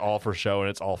him that it's all for show and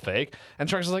it's all fake. And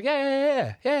Trunks is like,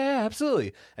 yeah,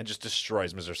 absolutely. And just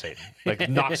destroys Mr. Satan. Like,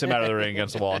 knocks him out of the ring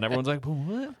against the wall. And everyone's like,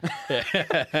 "What?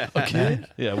 Okay.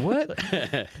 Yeah, what?"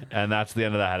 And that's the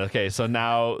end of that. Okay, so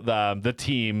now the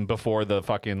team, before the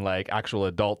fucking like actual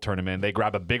adult tournament, they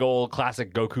grab a big old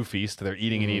classic Goku feast. They're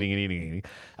eating and eating and eating.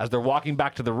 As they're walking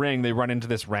back to the ring, they run into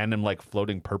this random like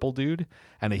floating purple dude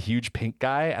and a huge pink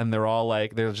guy, and they're all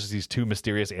like, they're just these two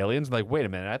mysterious aliens. Like, wait a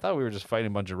minute, I thought we were just fighting a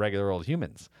bunch of regular old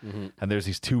humans. And there's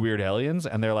these two weird aliens,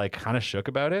 and they're like kind of shook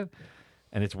about it,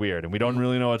 and it's weird, and we don't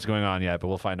really know what's going on yet, but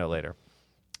we'll find out later.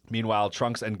 Meanwhile,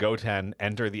 Trunks and Goten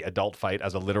enter the adult fight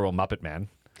as a literal Muppet Man.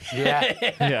 Yeah.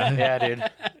 Yeah, Yeah, dude.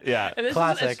 yeah. And this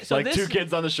Classic. so Like this- two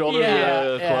kids on the shoulder.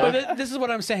 Yeah, yeah. But this is what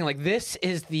I'm saying. Like, this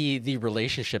is the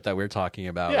relationship that we're talking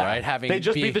about, right? Having they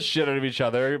just beat the shit out of each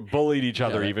other, bullied each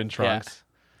other, even Trunks.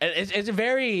 And it's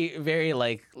very, very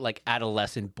like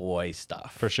adolescent boy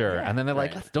stuff. For sure. And then they're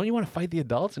like, Right. "Don't you want to fight the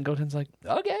adults?" And Goten's like,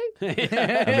 "Okay." And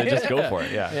they just go for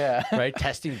it. Yeah. Yeah. Right,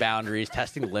 testing boundaries,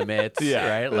 testing limits. Yeah.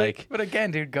 Right, like But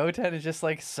again, dude, Goten is just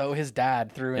like so his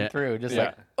dad through and Yeah. through. Just Yeah.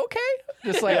 like, okay.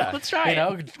 Just like, Yeah. Let's try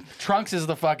it. Trunks is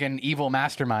the fucking evil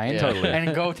mastermind. Totally.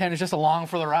 And Goten is just along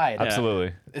for the ride.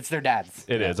 Absolutely. It's their dads.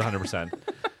 It is 100%.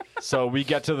 So we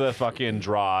get to the fucking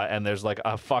draw, and there's like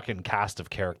a fucking cast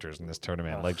of characters in this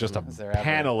tournament. Like just a is there ever?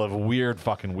 panel of weird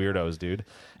fucking weirdos, dude.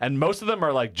 And most of them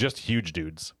are like just huge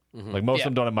dudes. Like most of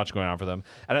them don't have much going on for them.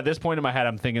 And at this point in my head,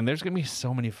 I'm thinking, there's going to be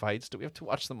so many fights. Do we have to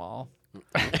watch them all?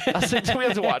 I was like, do we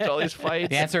have to watch all these fights?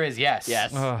 The answer is yes.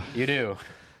 Yes. You do.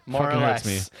 More Fucking or hurts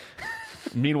less.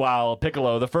 me. Meanwhile,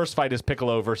 Piccolo, the first fight is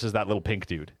Piccolo versus that little pink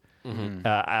dude.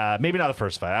 Maybe not the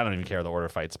first fight. I don't even care the order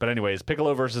of fights. But anyways,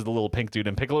 Piccolo versus the little pink dude,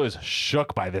 and Piccolo is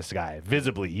shook by this guy,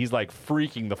 visibly. He's like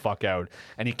freaking the fuck out,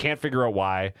 and he can't figure out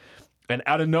why. And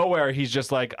out of nowhere, he's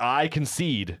just like, "I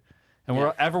concede."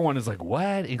 And everyone is like,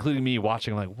 "What?" Including me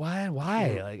watching, like, "What?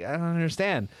 Why?" Like, I don't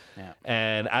understand. Yeah.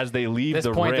 And as they leave This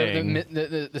the point, ring,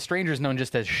 the stranger is known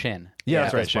just as Shin. Yeah, At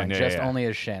that's right, this Shin. point, Yeah, just yeah. only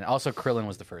as Shin. Also, Krillin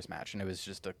was the first match, and it was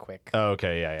just a quick.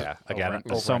 okay, yeah. Again,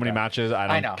 Over so and many done. matches. I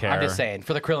don't I know. care. I'm just saying.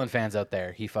 For the Krillin fans out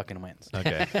there, he fucking wins.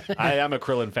 Okay. I am a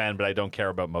Krillin fan, but I don't care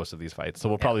about most of these fights. So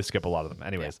we'll probably skip a lot of them.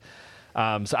 Anyways.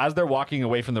 So as they're walking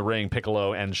away from the ring,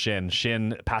 Piccolo and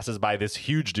Shin passes by this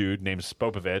huge dude named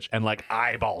Spopovich and like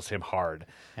eyeballs him hard.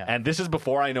 Yeah. And this is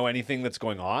before I know anything that's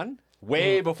going on.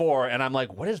 Way before, and I'm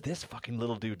like, what does this fucking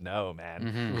little dude know,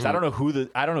 man? Because I don't know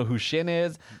who Shin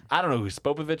is, I don't know who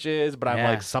Spopovich is, but I'm Yeah.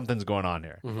 like, something's going on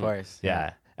here. Of course.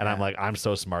 Yeah. And I'm like, I'm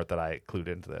so smart that I clued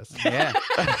into this. Yeah.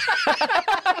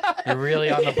 You're really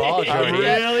on the ball, I'm Jordy.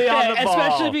 really on the ball.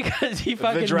 Especially because he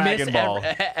fucking Dragon missed Ball.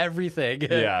 everything.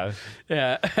 Yeah.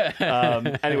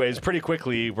 Yeah. Anyways, pretty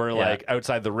quickly, we're like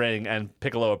outside the ring, and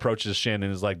Piccolo approaches Shin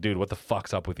and is like, dude, what the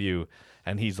fuck's up with you?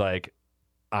 And he's like,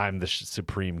 I'm the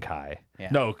Supreme Kai. Yeah.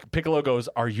 No, Piccolo goes,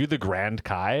 are you the Grand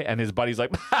Kai? And his buddy's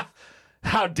like,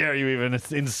 how dare you even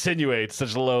insinuate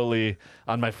such lowly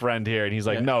on my friend here? And he's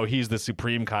like, no, he's the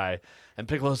Supreme Kai. And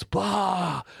Piccolo's,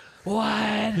 blah.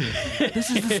 What?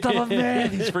 This is the stuff of man.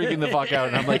 He's freaking the fuck out.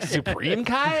 And I'm like, Supreme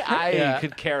Kai? I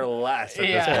could care less at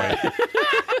this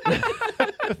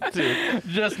point. Dude.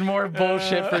 Just more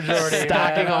bullshit for Jordy.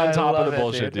 Stacking man. on top I of the love it,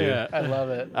 bullshit, dude. I love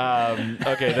it.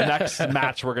 Okay, the next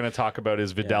match we're going to talk about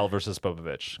is Vidal versus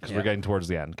Popovich because we're getting towards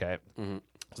the end, okay?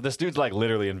 So this dude's like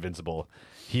literally invincible.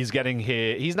 He's getting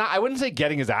he's not, I wouldn't say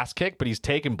getting his ass kicked, but he's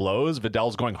taking blows.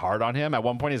 Vidal's going hard on him. At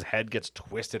one point, his head gets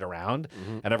twisted around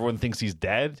and everyone thinks he's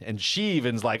dead. And she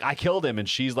even's like, I killed him. And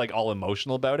she's like all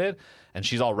emotional about it. And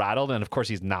she's all rattled. And of course,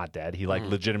 he's not dead. He like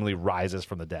legitimately rises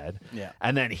from the dead. Yeah.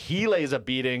 And then he lays a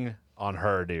beating on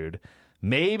her, dude.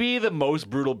 Maybe the most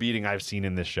brutal beating I've seen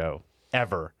in this show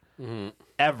ever.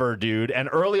 Ever, dude. And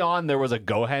early on, there was a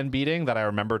Gohan beating that I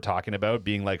remember talking about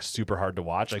being like super hard to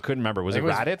watch. I couldn't remember. Was it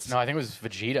Raditz? No, I think it was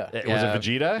Vegeta. Was it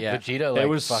Vegeta? Yeah. Vegeta, like, it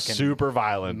was fucking super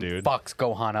violent, dude. fucks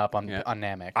Gohan up on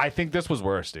Namek. I think this was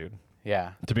worse, dude.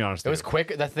 Yeah. To be honest, It was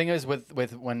quick. The thing is, with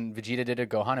when Vegeta did it,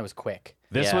 Gohan, it was quick.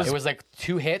 This Yeah. It was like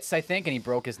 2 hits, I think, and he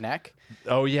broke his neck.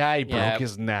 Oh yeah, he broke Yeah.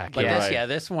 his neck. But Yeah,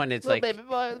 this one, it's like, baby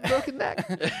boy, broken neck.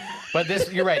 But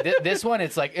this, you're right. This one,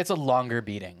 it's like it's a longer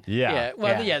beating. Yeah.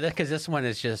 because this one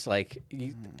is just like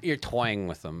you're toying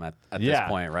with them at this Yeah.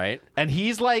 point, right? And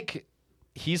he's like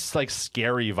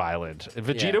scary violent.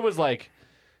 Vegeta Yeah. was like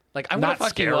Like I'm not gonna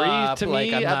fuck you scary up, to like,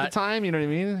 me I'm at not, the time. You know what I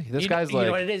mean? This you guy's know, like, you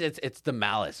know what it is? It's the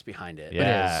malice behind it.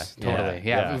 Yeah. It is totally.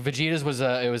 Yeah. Yeah. Vegeta's was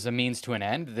a means to an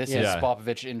end. This Yeah. is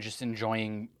Popovich and just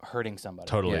enjoying hurting somebody.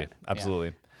 totally, Yeah.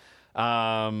 absolutely.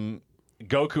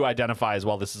 Goku identifies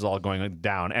while this is all going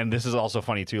down, and this is also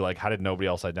funny too. Like, how did nobody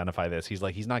else identify this? He's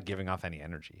like, he's not giving off any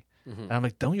energy, and I'm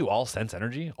like, don't you all sense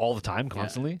energy all the time,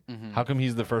 constantly? How come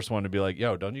he's the first one to be like,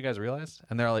 yo, don't you guys realize?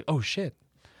 And they're like, oh shit.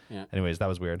 Yeah. Anyways, that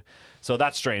was weird. So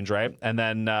that's strange, right? And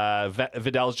then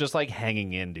Vidal's just like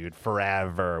hanging in, dude,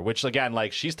 forever. Which again,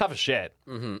 like, she's tough as shit.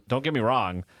 Don't get me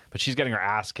wrong, but she's getting her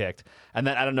ass kicked. And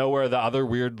then out of nowhere, the other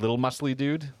weird little muscly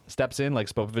dude steps in, like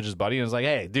Spopovich's buddy, and is like,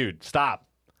 "Hey, dude, stop."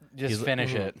 Just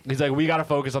finish it. He's like, "We got to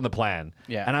focus on the plan."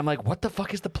 Yeah. And I'm like, "What the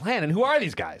fuck is the plan? And who are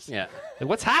these guys? Yeah. Like,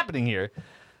 what's happening here?"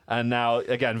 And now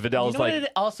again, Vidal's You know like, what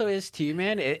it also is too,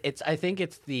 man. I think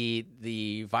it's the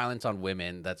violence on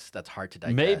women that's hard to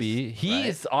digest. maybe he right?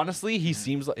 is honestly. He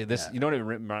seems like this. You know what it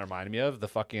reminded me of? The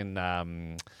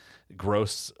fucking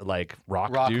gross like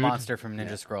rock dude. monster from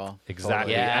Ninja Scroll.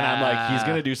 Exactly. Yeah. And I'm like, he's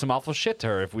gonna do some awful shit to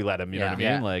her if we let him. You know what I mean?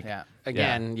 Yeah. Like, yeah.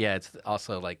 Again, yeah, it's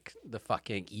also like the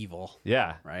fucking evil.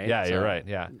 yeah, Right? Yeah, you're So- right.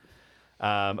 Yeah.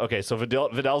 Okay, so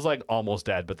Vidal's like almost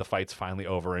dead, but the fight's finally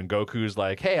over, and Goku's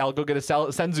like, "Hey, I'll go get a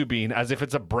Senzu bean," as if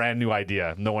it's a brand new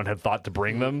idea. No one had thought to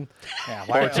bring them, Yeah.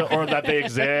 Why, or that they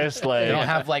exist. Like, they don't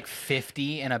have like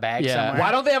 50 in a bag Yeah. somewhere.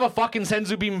 why don't they have a fucking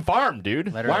Senzu bean farm, dude?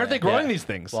 Literally. Why aren't they growing Yeah. these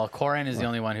things? Well, Korin is the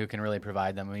only one who can really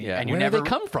provide them. Yeah. And you Where do never they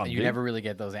come from, You dude? never really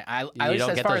get those. At You least don't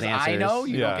as get far those as I answers. know,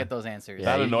 you Yeah. don't get those answers.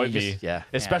 That you- annoyed you me. just- yeah.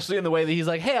 Especially in the way that he's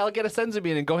like, "Hey, I'll get a Senzu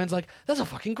bean," and Gohan's like, "That's a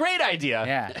fucking great idea."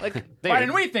 Yeah. Like, Why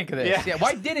didn't we think of this? Yeah. Yeah.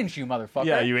 Why didn't you, motherfucker?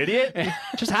 Yeah, you idiot.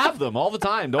 Just have them all the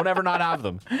time. Don't ever not have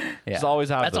them. Just always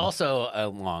have That's them. also a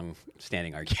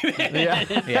long-standing argument. Yeah.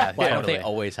 Yeah. Why don't totally. they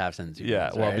always have senzu? Yeah,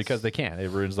 beans, well, right? because they can't. It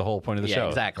ruins the whole point of the Yeah, show.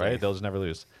 exactly. Right? They'll just never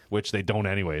lose, which they don't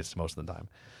anyways most of the time.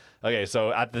 Okay,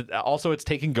 so also it's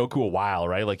taking Goku a while,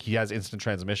 right? Like, he has instant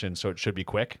transmission, so it should be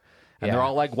quick. And Yeah. they're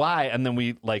all like, "Why?" And then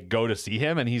we like go to see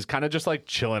him, and he's kind of just like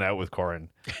chilling out with Korin.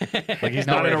 Like, he's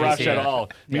not in a way to rush see at it.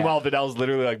 all. Meanwhile, Vidal's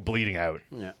literally like bleeding out.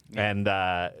 Yeah. And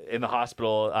in the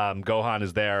hospital, Gohan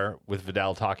is there with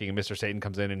Vidal talking, and Mr. Satan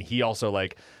comes in, and he also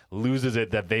like loses it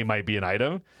that they might be an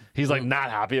item. He's like not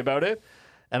happy about it.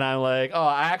 And I'm like, "Oh,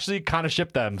 I actually kind of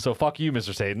ship them, so fuck you,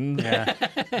 Mr. Satan." Yeah.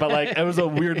 But like, it was a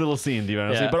weird little scene, do you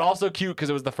honestly? Yeah. But also cute because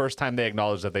it was the first time they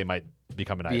acknowledged that they might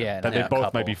become an item. Yeah, that they yeah, both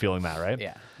couple. might be feeling that, right?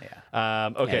 Yeah. Yeah.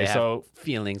 Okay, They have so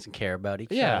feelings and care about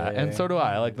each yeah, other. and so do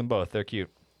I. I like them both. They're cute.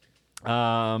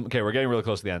 Okay, we're getting really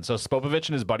close to the end. So Spopovich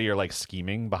and his buddy are like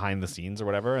scheming behind the scenes or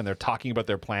whatever, and they're talking about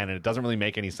their plan, and it doesn't really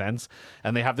make any sense.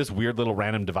 And they have this weird little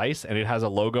random device, and it has a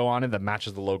logo on it that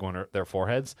matches the logo on their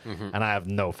foreheads. And I have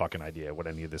no fucking idea what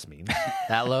any of this means.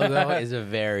 That logo is a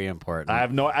very important.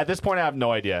 At this point, I have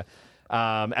no idea.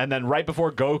 And then right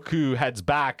before Goku heads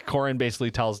back, Korin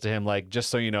basically tells to him, like, "Just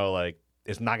so you know, like,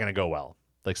 it's not gonna go well."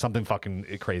 Like something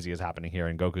fucking crazy is happening here.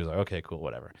 And Goku's like, okay, cool,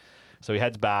 whatever. So he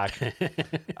heads back. In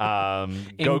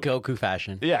Goku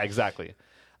fashion. Yeah, exactly.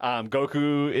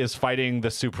 Goku is fighting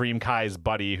the Supreme Kai's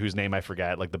buddy, whose name I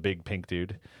forget, like the big pink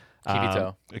dude.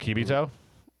 Kibito. Kibito?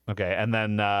 Okay. And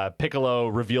then Piccolo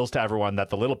reveals to everyone that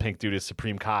the little pink dude is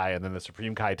Supreme Kai. And then the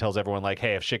Supreme Kai tells everyone, like,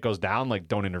 hey, if shit goes down, like,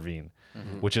 don't intervene.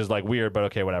 Which is, like, weird, but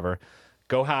okay, whatever.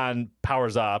 Gohan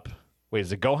powers up. Wait,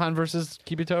 is it Gohan versus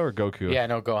Kibito or Goku? Yeah,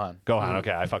 no, Gohan. Gohan.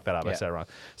 Okay, I fucked that up. I Yeah. said it wrong.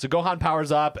 So Gohan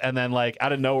powers up, and then like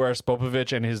out of nowhere,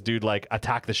 Spopovich and his dude like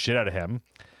attack the shit out of him.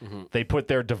 They put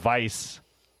their device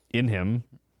in him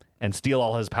and steal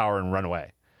all his power and run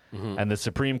away. And the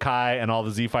Supreme Kai and all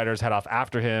the Z fighters head off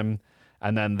after him,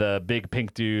 and then the big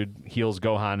pink dude heals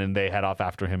Gohan, and they head off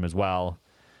after him as well.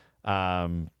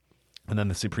 And then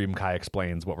the Supreme Kai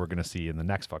explains what we're gonna see in the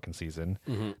next fucking season.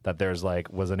 That there's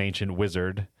was an ancient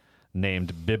wizard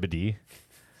named Bibidi.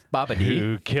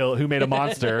 Babidi. Who made a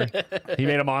monster. He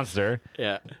made a monster.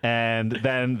 Yeah. And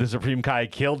then the Supreme Kai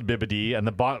killed Bibidi, and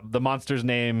the monster's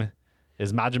name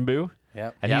is Majin Buu.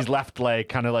 Yep. And he's left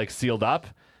kind of sealed up,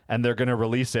 and they're gonna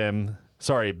release him.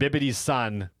 Sorry, Bibidi's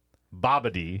son,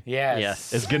 Babidi,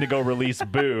 Yes. is gonna go release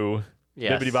Buu,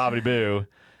 Yes. Bibidi Babidi Buu,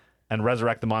 and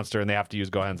resurrect the monster, and they have to use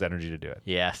Gohan's energy to do it.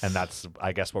 Yes. And that's,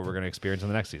 I guess, what we're gonna experience in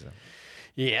the next season.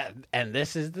 Yeah, and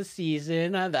this is the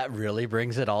season that really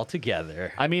brings it all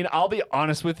together. I mean, I'll be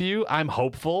honest with you. I'm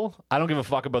hopeful. I don't give a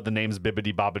fuck about the names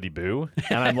Bibbidi Bobbidi Boo.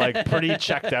 And I'm pretty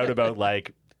checked out about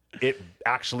it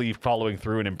actually following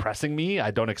through and impressing me.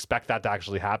 I don't expect that to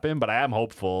actually happen, but I am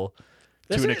hopeful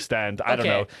to an extent. I don't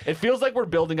know. It feels like we're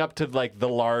building up to the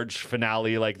large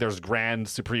finale. There's Grand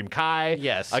Supreme Kai.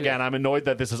 Yes. Again, I'm annoyed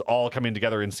that this is all coming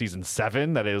together in season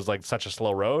 7. That it was such a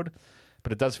slow road.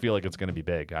 But it does feel like it's going to be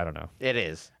big. I don't know. It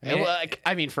is.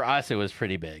 I mean, for us, it was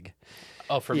pretty big.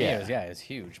 Oh, for me, Yeah. it was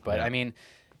huge. But Yeah. I mean,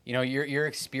 you're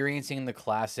experiencing the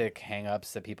classic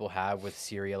hangups that people have with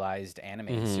serialized anime,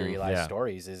 and serialized Yeah.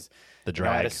 stories. Is The at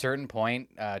drag. a certain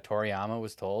point, Toriyama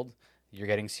was told you're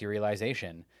getting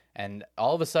serialization, and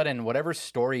all of a sudden, whatever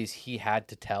stories he had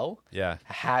to tell, Yeah.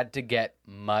 had to get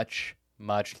much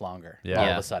longer. Yeah. All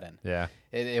Yeah. of a sudden. Yeah.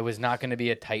 It was not going to be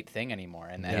a tight thing anymore,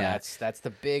 and Yeah. that's the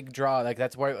big draw.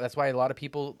 That's why a lot of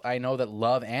people I know that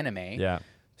love anime Yeah.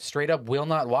 straight up will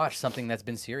not watch something that's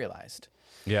been serialized.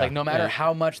 Yeah. Like no matter Yeah.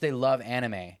 how much they love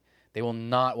anime, they will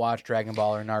not watch Dragon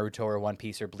Ball or Naruto or One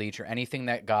Piece or Bleach or anything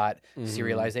that got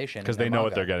serialization Because in they their know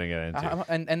what manga. they're getting it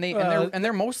into. And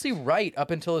they're mostly right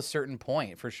up until a certain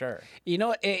point for sure. You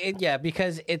know, yeah,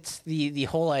 because it's the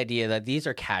whole idea that these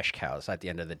are cash cows at the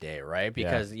end of the day, right?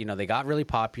 Because they got really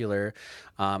popular,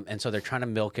 and so they're trying to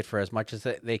milk it for as much as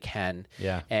they can.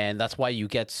 Yeah. and that's why you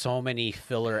get so many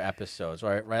filler episodes,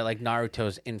 right? Like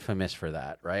Naruto's infamous for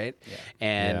that, right? Yeah.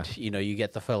 And you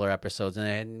get the filler episodes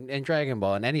and Dragon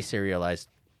Ball and any serialized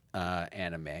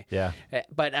anime. Yeah.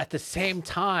 But at the same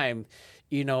time,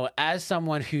 as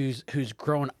someone who's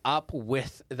grown up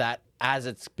with that as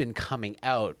it's been coming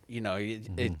out,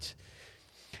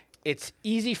 it's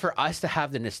easy for us to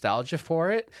have the nostalgia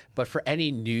for it, but for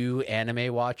any new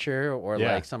anime watcher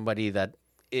or somebody that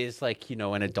is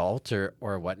an adult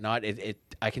or whatnot,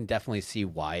 I can definitely see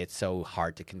why it's so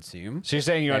hard to consume. So you're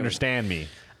saying you understand me?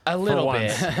 A little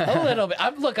once. bit, a little bit.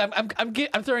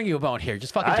 I'm throwing you a bone here.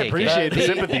 Just fucking I take appreciate it. the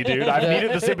sympathy, dude. I've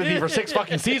needed the sympathy for 6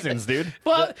 fucking seasons, dude.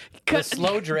 Well, The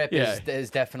slow drip Yeah. is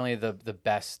definitely the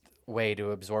best way to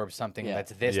absorb something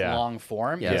that's this Yeah. long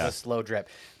form is Yeah. a slow drip.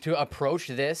 To approach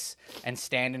this and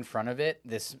stand in front of it,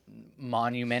 this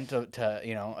monument of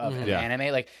an Yeah.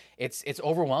 anime, it's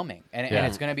overwhelming and Yeah.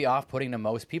 it's going to be off-putting to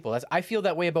most people. I feel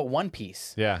that way about One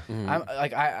Piece. Yeah.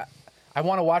 I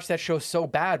want to watch that show so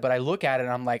bad, but I look at it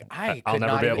and I'm like, I I'll could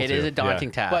never not be even. able it to. is a daunting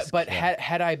Yeah. task. But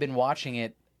had I been watching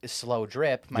it slow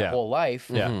drip my Yeah. whole life,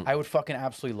 Yeah. I would fucking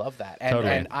absolutely love that. And,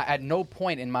 Totally. and I, at no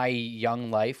point in my young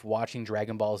life watching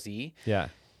Dragon Ball Z Yeah.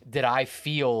 did I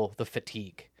feel the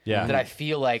fatigue. Yeah. Did I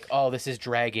feel like, oh, this is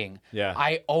dragging? Yeah.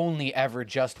 I only ever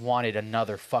just wanted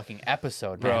another fucking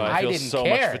episode, man. Bro, I feel didn't so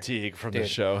care. much fatigue from this Dude.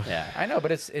 show. yeah. I know,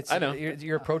 but it's I know.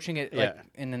 you're approaching it Yeah.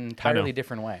 in an entirely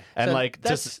different way. And So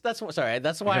just that's sorry.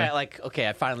 That's why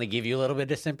I finally give you a little bit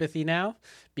of sympathy now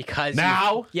because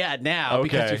Now? now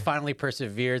because Okay. you finally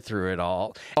persevered through it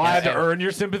all. I had to earn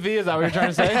your sympathy. Is that what you're trying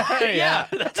to say? yeah,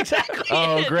 that's exactly.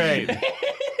 Oh, it. great.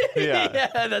 Yeah.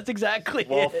 Yeah, that's exactly.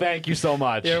 Well, it. thank you so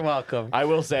much. You're welcome. I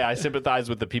will say I sympathize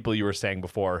with the people you were saying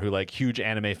before who huge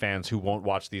anime fans who won't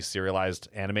watch these serialized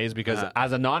animes because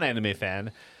as a non-anime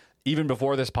fan, even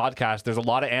before this podcast, there's a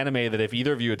lot of anime that if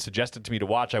either of you had suggested to me to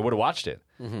watch, I would have watched it.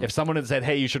 If someone had said,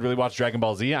 hey, you should really watch Dragon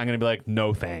Ball Z, I'm going to be like,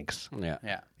 no thanks. Yeah.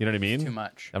 Yeah. You know what I mean? Too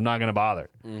much. I'm not going to bother.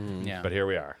 Yeah. But here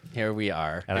we are. Here we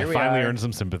are. And Here I we finally are. earned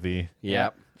some sympathy.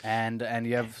 Yep. And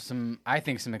you have some, I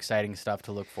think, some exciting stuff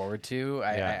to look forward to.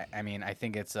 Yeah. I mean, I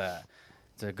think it's a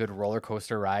good roller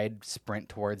coaster ride sprint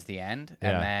towards the end,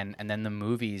 Yeah. and then the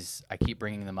movies. I keep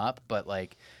bringing them up, but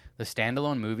like the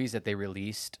standalone movies that they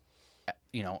released,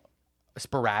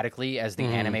 sporadically as the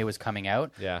anime was coming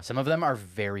out. Yeah. Some of them are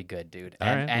very good, dude. All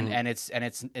And right. and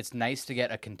it's nice to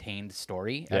get a contained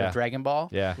story out Yeah. of Dragon Ball.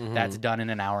 Yeah. That's done in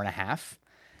an hour and a half.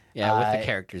 Yeah, with Uh, the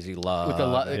characters you love. With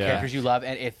the yeah. characters you love,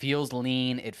 and it feels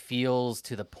lean. It feels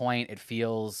to the point. It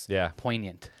feels Yeah.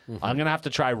 poignant. I'm gonna have to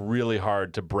try really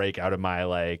hard to break out of my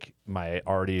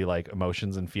already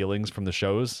emotions and feelings from the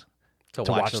shows to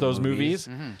watch those movies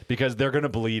because they're gonna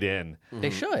bleed in. They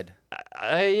should,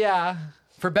 Yeah,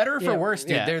 for better or for Yeah, worse,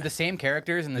 dude. yeah. They're the same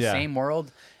characters in the Yeah. same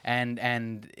world, and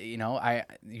you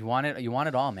want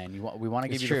it all, man. We want to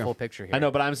give It's you true. the full picture here. I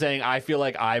know, but I'm saying I feel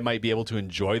like I might be able to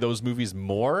enjoy those movies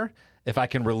more if I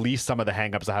can release some of the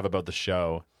hangups I have about the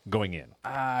show going in.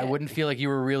 I wouldn't feel like you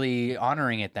were really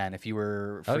honoring it then if you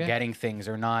were forgetting things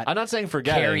or not I'm not saying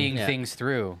forgetting. carrying things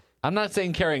through. I'm not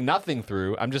saying carrying nothing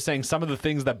through. I'm just saying some of the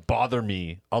things that bother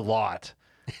me a lot.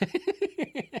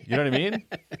 You know what I mean?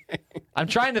 I'm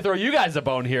trying to throw you guys a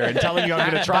bone here and telling you I'm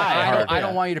going to try hard. I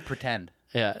don't want you to pretend.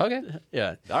 Yeah. Okay.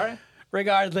 Yeah. All right.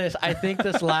 Regardless, I think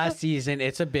this last season,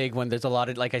 it's a big one. There's a lot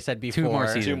of, like I said before. more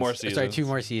seasons. Two more Sorry, seasons. 2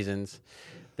 more seasons.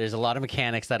 There's a lot of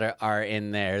mechanics that are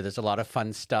in there. There's a lot of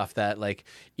fun stuff that,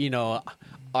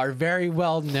 are very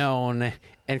well known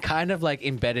and kind of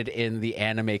embedded in the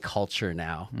anime culture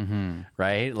now.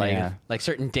 Right? Yeah. Like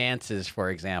certain dances, for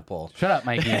example. Shut up,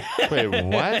 Mikey. Wait,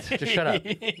 what? Just shut up.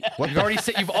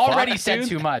 You've already said dude?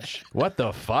 too much. What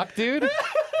the fuck, dude?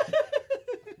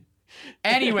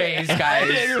 Anyways, guys,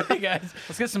 Anyway, guys.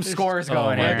 let's get some scores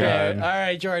going my here. God. All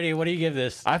right, Jordy, what do you give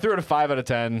this? I threw it a 5 out of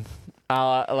 10.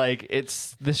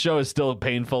 This show is still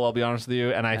painful, I'll be honest with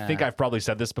you. And I think I've probably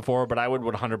said this before, but I would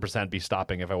 100% be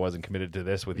stopping if I wasn't committed to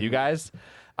this with you guys.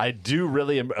 I do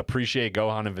really appreciate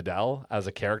Gohan and Videl as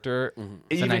a character.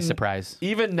 It's a nice surprise.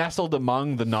 Even nestled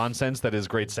among the nonsense that is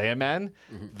Great Saiyaman,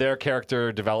 their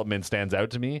character development stands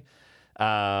out to me.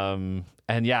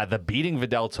 And yeah, the beating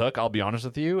Videl took, I'll be honest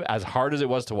with you, as hard as it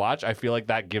was to watch, I feel like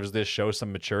that gives this show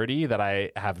some maturity that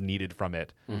I have needed from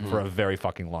it for a very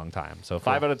fucking long time. So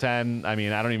 5 out of 10. I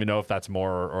mean, I don't even know if that's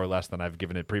more or less than I've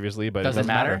given it previously, but Doesn't it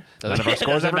matter. None of our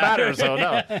scores ever matter, so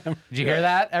no. Did you hear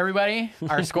that, everybody?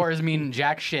 Our scores mean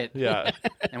jack shit, Yeah.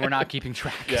 and we're not keeping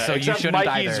track. Yeah, so you except shouldn't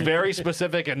Mikey's either. very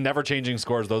specific and never changing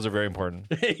scores. Those are very important.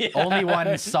 Only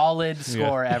one solid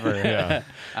score ever.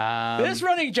 Yeah. This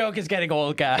running joke is getting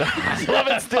old, guys. I love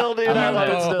it still, dude. I love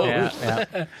it still.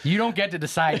 Yeah. You don't get to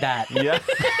decide that. Yeah.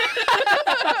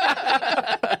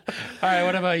 All right,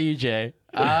 what about you, Jay?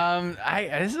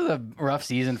 This is a rough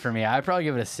season for me. I'd probably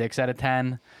give it a 6 out of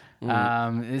 10.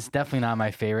 It's definitely not my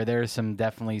favorite. There's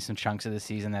definitely some chunks of the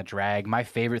season that drag. My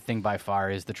favorite thing by far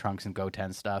is the Trunks and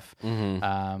Goten stuff.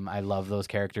 I love those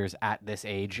characters at this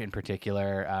age in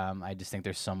particular. I just think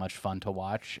they're so much fun to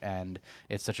watch, and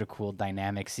it's such a cool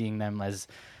dynamic seeing them as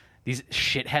these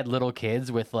shithead little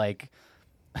kids with like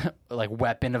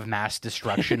weapon of mass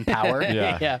destruction power.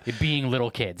 Yeah. Yeah. Being little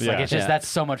kids. Like Yeah. it's just Yeah. that's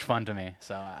so much fun to me.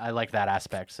 So I like that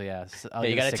aspect. So yeah, I'll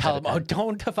You give it a got to 6 tell out of them, 10.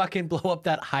 don't fucking blow up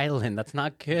that island. That's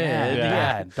not good. Yeah,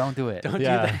 Yeah. don't do it. Don't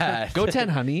Yeah. do that. Go 10,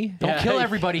 honey. Don't kill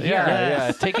everybody here.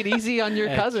 Yeah. Take it easy on your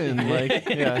cousin. Like,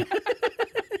 yeah.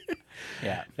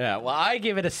 Yeah. Yeah, well, I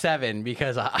give it a 7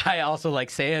 because I also like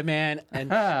Saiyaman, and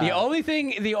the only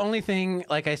thing,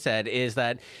 like I said, is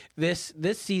that this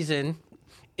season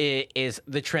is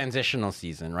the transitional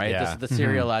season, right? Yeah. This is the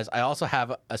serialized. I also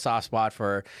have a soft spot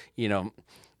for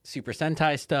Super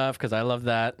Sentai stuff because I love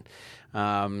that.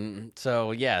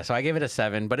 So I give it a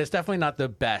 7, but it's definitely not the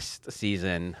best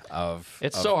season of.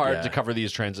 It's of- so hard yeah. to cover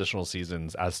these transitional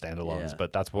seasons as standalones, Yeah.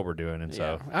 but that's what we're doing, and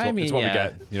so Yeah. it's what we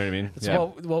get. You know what I mean? It's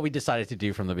what we decided to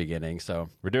do from the beginning. So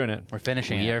We're doing it. We're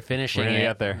finishing we it. are finishing. We're gonna it.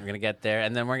 get there. We're gonna get there,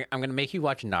 and then I'm gonna make you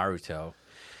watch Naruto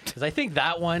because I think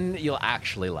that one you'll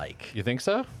actually like. You think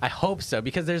so? I hope so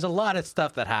because there's a lot of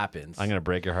stuff that happens. I'm gonna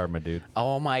break your heart, my dude.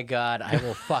 Oh my god, I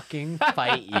will fucking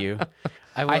fight you.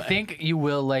 I think you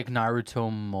will like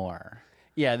Naruto more.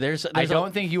 Yeah, there's I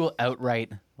don't think you will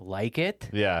outright like it,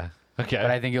 Yeah. Okay. but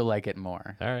I think you'll like it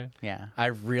more. All right. Yeah. I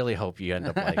really hope you end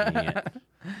up liking it.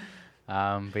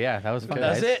 But yeah, that was fun. Okay.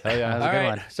 That's guys. it. Oh, yeah. That was a All good right.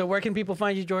 one. So where can people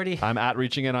find you, Jordy? I'm at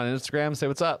reaching in on Instagram. Say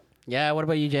what's up. Yeah. What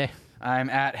about you, Jay? I'm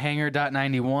at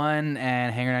hanger.91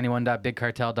 and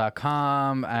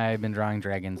hanger91.bigcartel.com. I've been drawing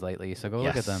dragons lately, so go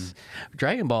look at them.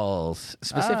 Dragon Balls,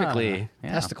 specifically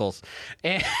yeah. testicles.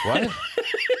 And What?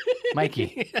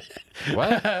 Mikey,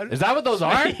 What? Is that what those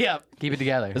are? Yep. keep it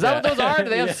together. Is that what those are? Do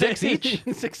they have 6 each?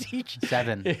 6 each.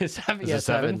 7? Seven. Is Yeah, it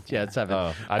 7? Yeah, it's 7.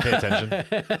 Oh, I pay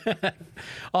attention.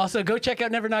 Also, go check out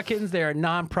Never Not Kittens. They're a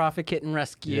non-profit kitten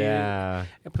rescue. Yeah.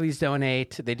 Please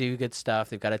donate. They do good stuff.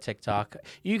 They've got a TikTok.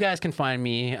 You guys can find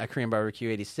me at Korean Barbecue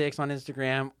 86 on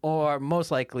Instagram, or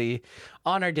most likely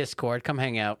on our Discord. Come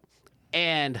hang out.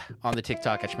 And on the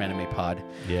TikTok at Shmanime Pod.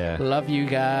 Yeah. Love you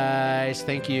guys.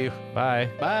 Thank you. Bye.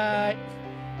 Bye.